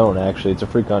really don't actually. It's a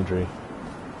free country.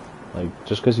 Like,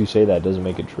 just because you say that doesn't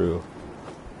make it true.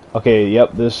 Okay,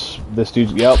 yep, this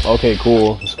dude's, yep, okay,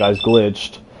 cool. This guy's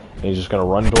glitched. And he's just gonna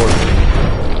run towards me.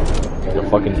 Like a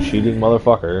fucking cheating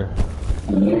motherfucker.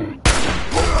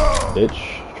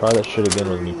 Bitch. Try that shit again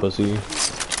with me, pussy.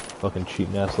 Fucking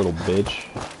cheating ass little bitch.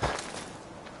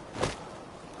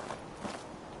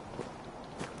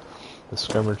 The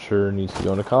skirmisher needs to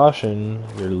go into caution.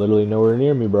 You're literally nowhere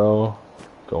near me, bro.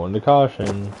 Go into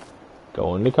caution.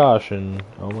 Go into caution.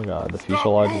 Oh my god, the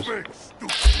fuselage is...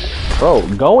 Bro,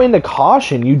 go into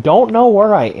caution. You don't know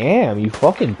where I am, you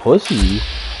fucking pussy.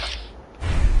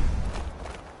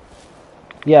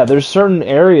 Yeah, there's certain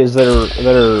areas that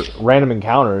are random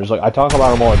encounters. Like, I talk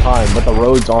about them all the time, but the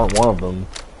roads aren't one of them.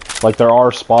 Like, there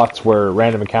are spots where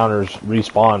random encounters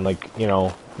respawn, like, you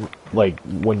know, like,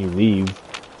 when you leave.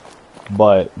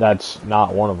 But that's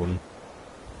not one of them.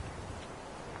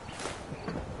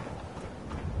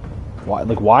 Why?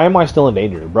 Like, why am I still in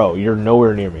danger? Bro, you're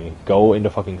nowhere near me. Go into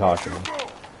fucking caution.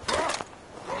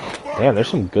 Damn, there's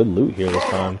some good loot here this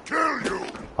time.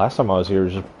 Last time I was here, it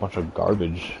was just a bunch of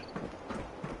garbage.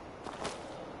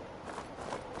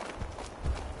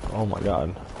 Oh my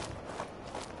god.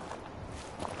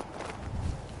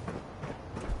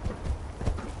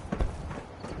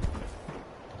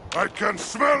 I can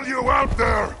smell you out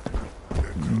there!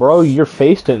 Bro, your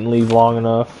face didn't leave long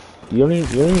enough. You don't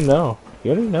even know.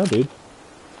 You don't even know, dude.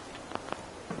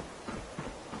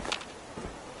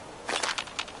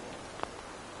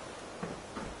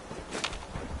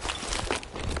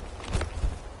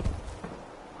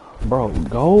 Bro,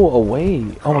 go away.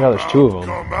 Oh my god, there's two of them.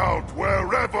 Come out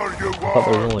wherever you I thought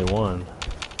there are. was only one.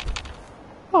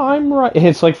 I'm right.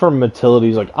 It's like from Matilda.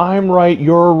 He's like, I'm right,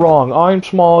 you're wrong. I'm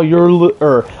small, you're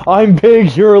I'm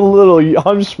big, you're little.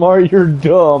 I'm smart, you're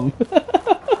dumb.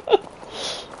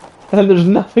 And there's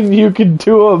nothing you can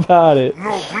do about it.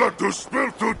 No blood to spill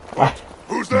to...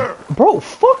 Who's there? Bro,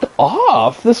 fuck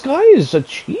off. This guy is a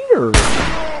cheater.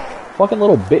 Fucking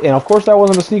little bit. And of course that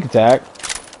wasn't a sneak attack.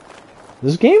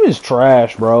 This game is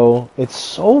trash, bro. It's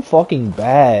so fucking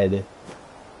bad.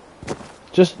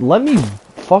 Just let me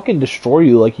fucking destroy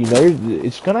you like you know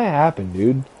it's gonna happen,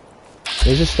 dude.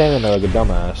 He's just standing there like a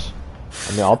dumbass.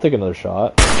 I mean, I'll take another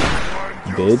shot.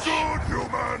 Bitch.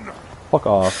 Fuck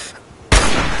off.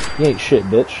 You ain't shit,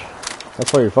 bitch.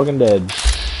 That's why you're fucking dead.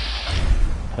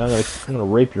 And I'm gonna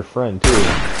rape your friend, too.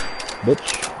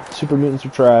 Bitch. Super mutants are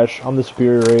trash. I'm the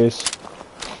superior race.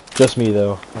 Just me,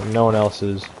 though. Like, no one else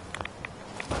is.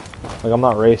 Like, I'm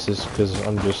not racist, because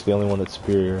I'm just the only one that's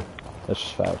superior. That's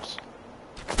just facts.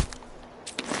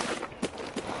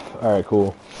 Alright,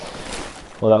 cool.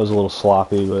 Well, that was a little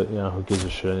sloppy, but, you know, who gives a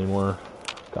shit anymore?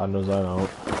 God knows I don't.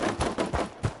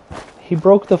 He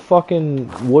broke the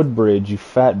fucking wood bridge, you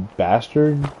fat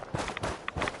bastard.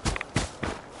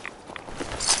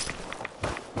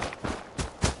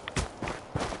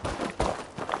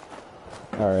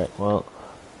 Alright, well.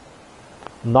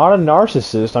 I'm not a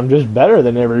narcissist, I'm just better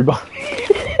than everybody.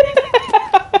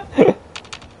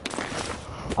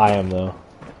 I am, though.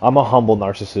 I'm a humble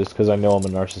narcissist, because I know I'm a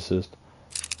narcissist.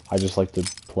 I just like to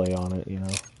play on it, you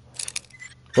know.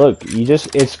 Look,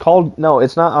 it's called, no,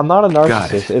 it's not, I'm not a Got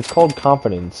narcissist, it. it's called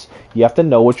confidence. You have to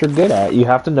know what you're good at, you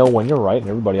have to know when you're right and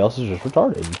everybody else is just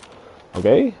retarded.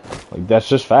 Okay? Like, that's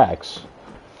just facts.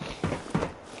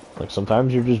 Like,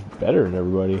 sometimes you're just better than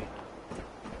everybody.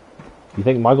 You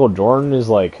think Michael Jordan is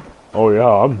like, oh yeah,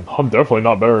 I'm definitely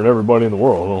not better than everybody in the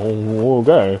world. Oh,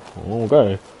 okay,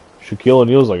 okay. Shaquille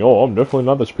O'Neal's like, oh, I'm definitely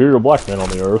not the superior black man on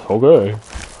the earth. Okay,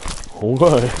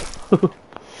 okay.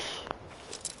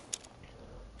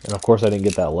 And of course I didn't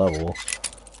get that level,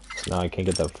 so now I can't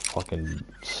get that fucking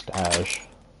stash.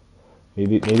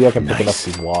 Maybe I can pick it up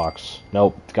through blocks.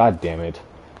 Nope. God damn it.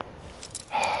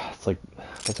 It's like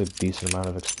that's a decent amount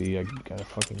of XP. I gotta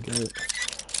fucking get it.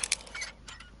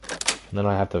 And then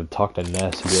I have to talk to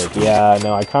Ness and be like, yeah,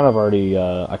 no, I kind of already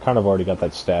got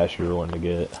that stash you were wanting to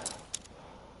get.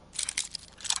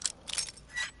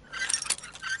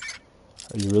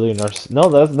 Are you really a narcissist? No,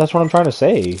 that's what I'm trying to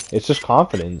say. It's just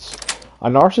confidence. A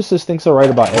narcissist thinks they're right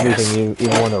about everything,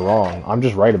 even when they're wrong. I'm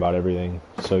just right about everything.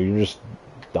 So you're just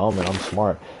dumb and I'm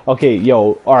smart. Okay,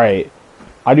 yo, alright.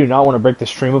 I do not want to break the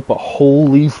stream up, but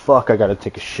holy fuck, I gotta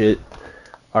take a shit.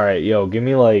 Alright, yo, give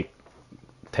me like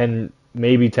 10,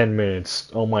 maybe 10 minutes.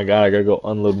 Oh my god, I gotta go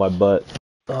unload my butt.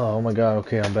 Oh my god,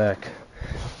 okay, I'm back.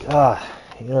 God,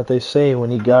 you know what they say,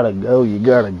 when you gotta go, you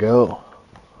gotta go.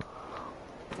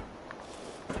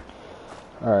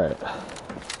 Alright.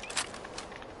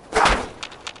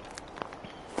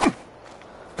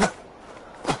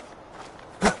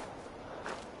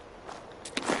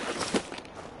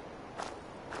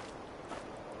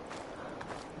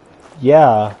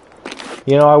 Yeah.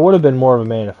 You know, I would have been more of a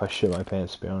man if I shit my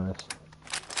pants, to be honest.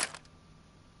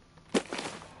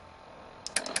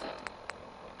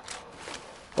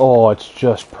 Oh, it's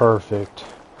just perfect.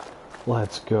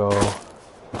 Let's go.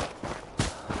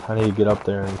 I need to get up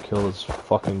there and kill those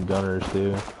fucking gunners,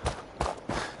 dude.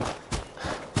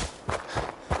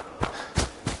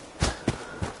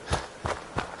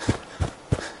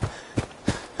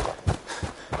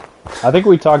 I think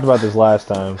we talked about this last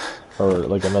time, or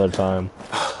like another time.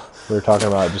 We were talking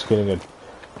about just getting a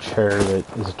chair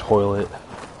that is a toilet.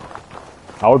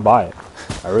 I would buy it.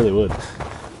 I really would.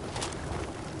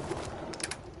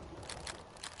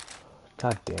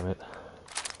 God damn it.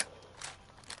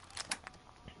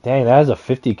 Dang, that has a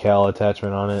 50 cal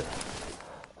attachment on it.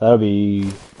 That'll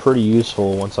be pretty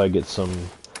useful once I get some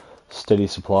steady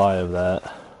supply of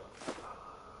that.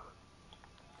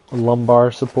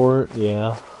 Lumbar support,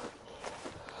 yeah.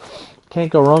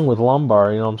 Can't go wrong with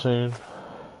lumbar, you know what I'm saying?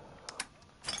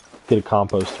 Get a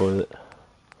compost toilet.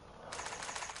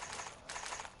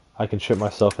 I can shit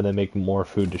myself and then make more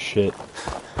food to shit.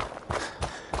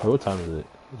 Wait, what time is it?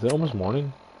 Is it almost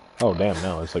morning? Oh damn,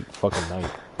 no, it's like fucking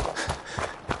night.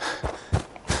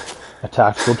 A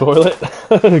tactical toilet?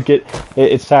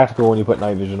 It's tactical when you put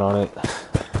night vision on it.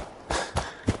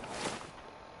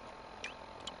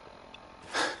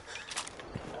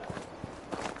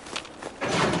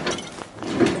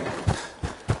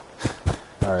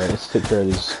 Alright, let's take care of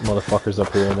these motherfuckers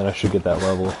up here and then I should get that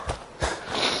level.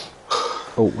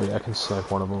 Oh wait, I can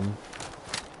snipe one of them.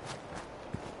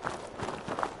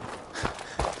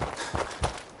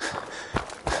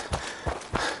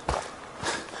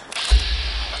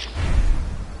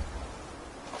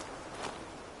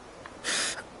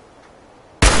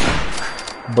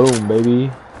 Boom,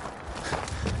 baby.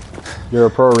 You're a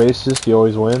pro racist, you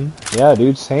always win? Yeah,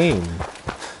 dude, same.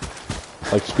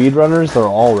 Like, speedrunners, they're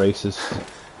all racist.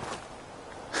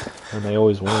 And they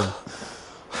always win.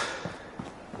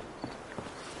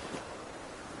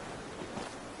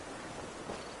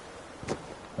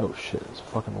 Oh shit, there's a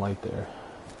fucking light there.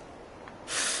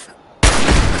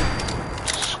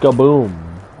 Skaboom!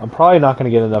 I'm probably not gonna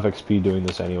get enough XP doing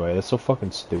this anyway, that's so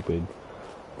fucking stupid.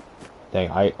 Dang,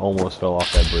 I almost fell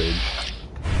off that bridge.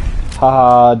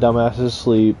 Haha, dumbass is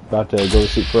asleep. About to go to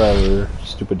sleep forever.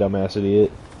 Stupid dumbass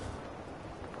idiot.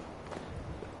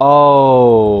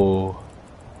 Oh.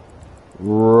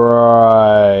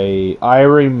 Right. I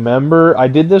remember. I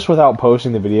did this without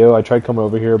posting the video. I tried coming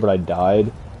over here, but I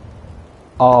died.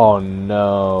 Oh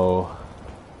no.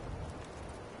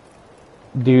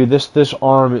 Dude, this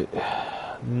arm...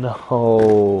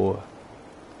 No.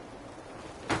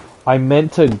 I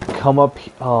meant to come up...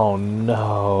 Oh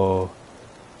no.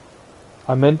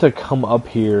 I meant to come up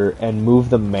here and move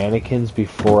the mannequins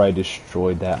before I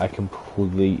destroyed that. I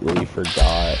completely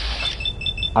forgot.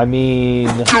 I mean...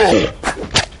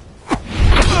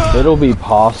 It'll be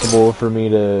possible for me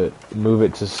to move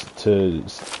it to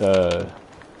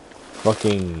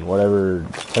fucking whatever,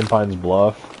 10 Pines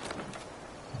Bluff.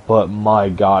 But my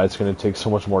god, it's gonna take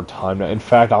so much more time now. In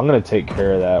fact, I'm gonna take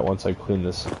care of that once I clean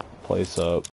this place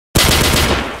up.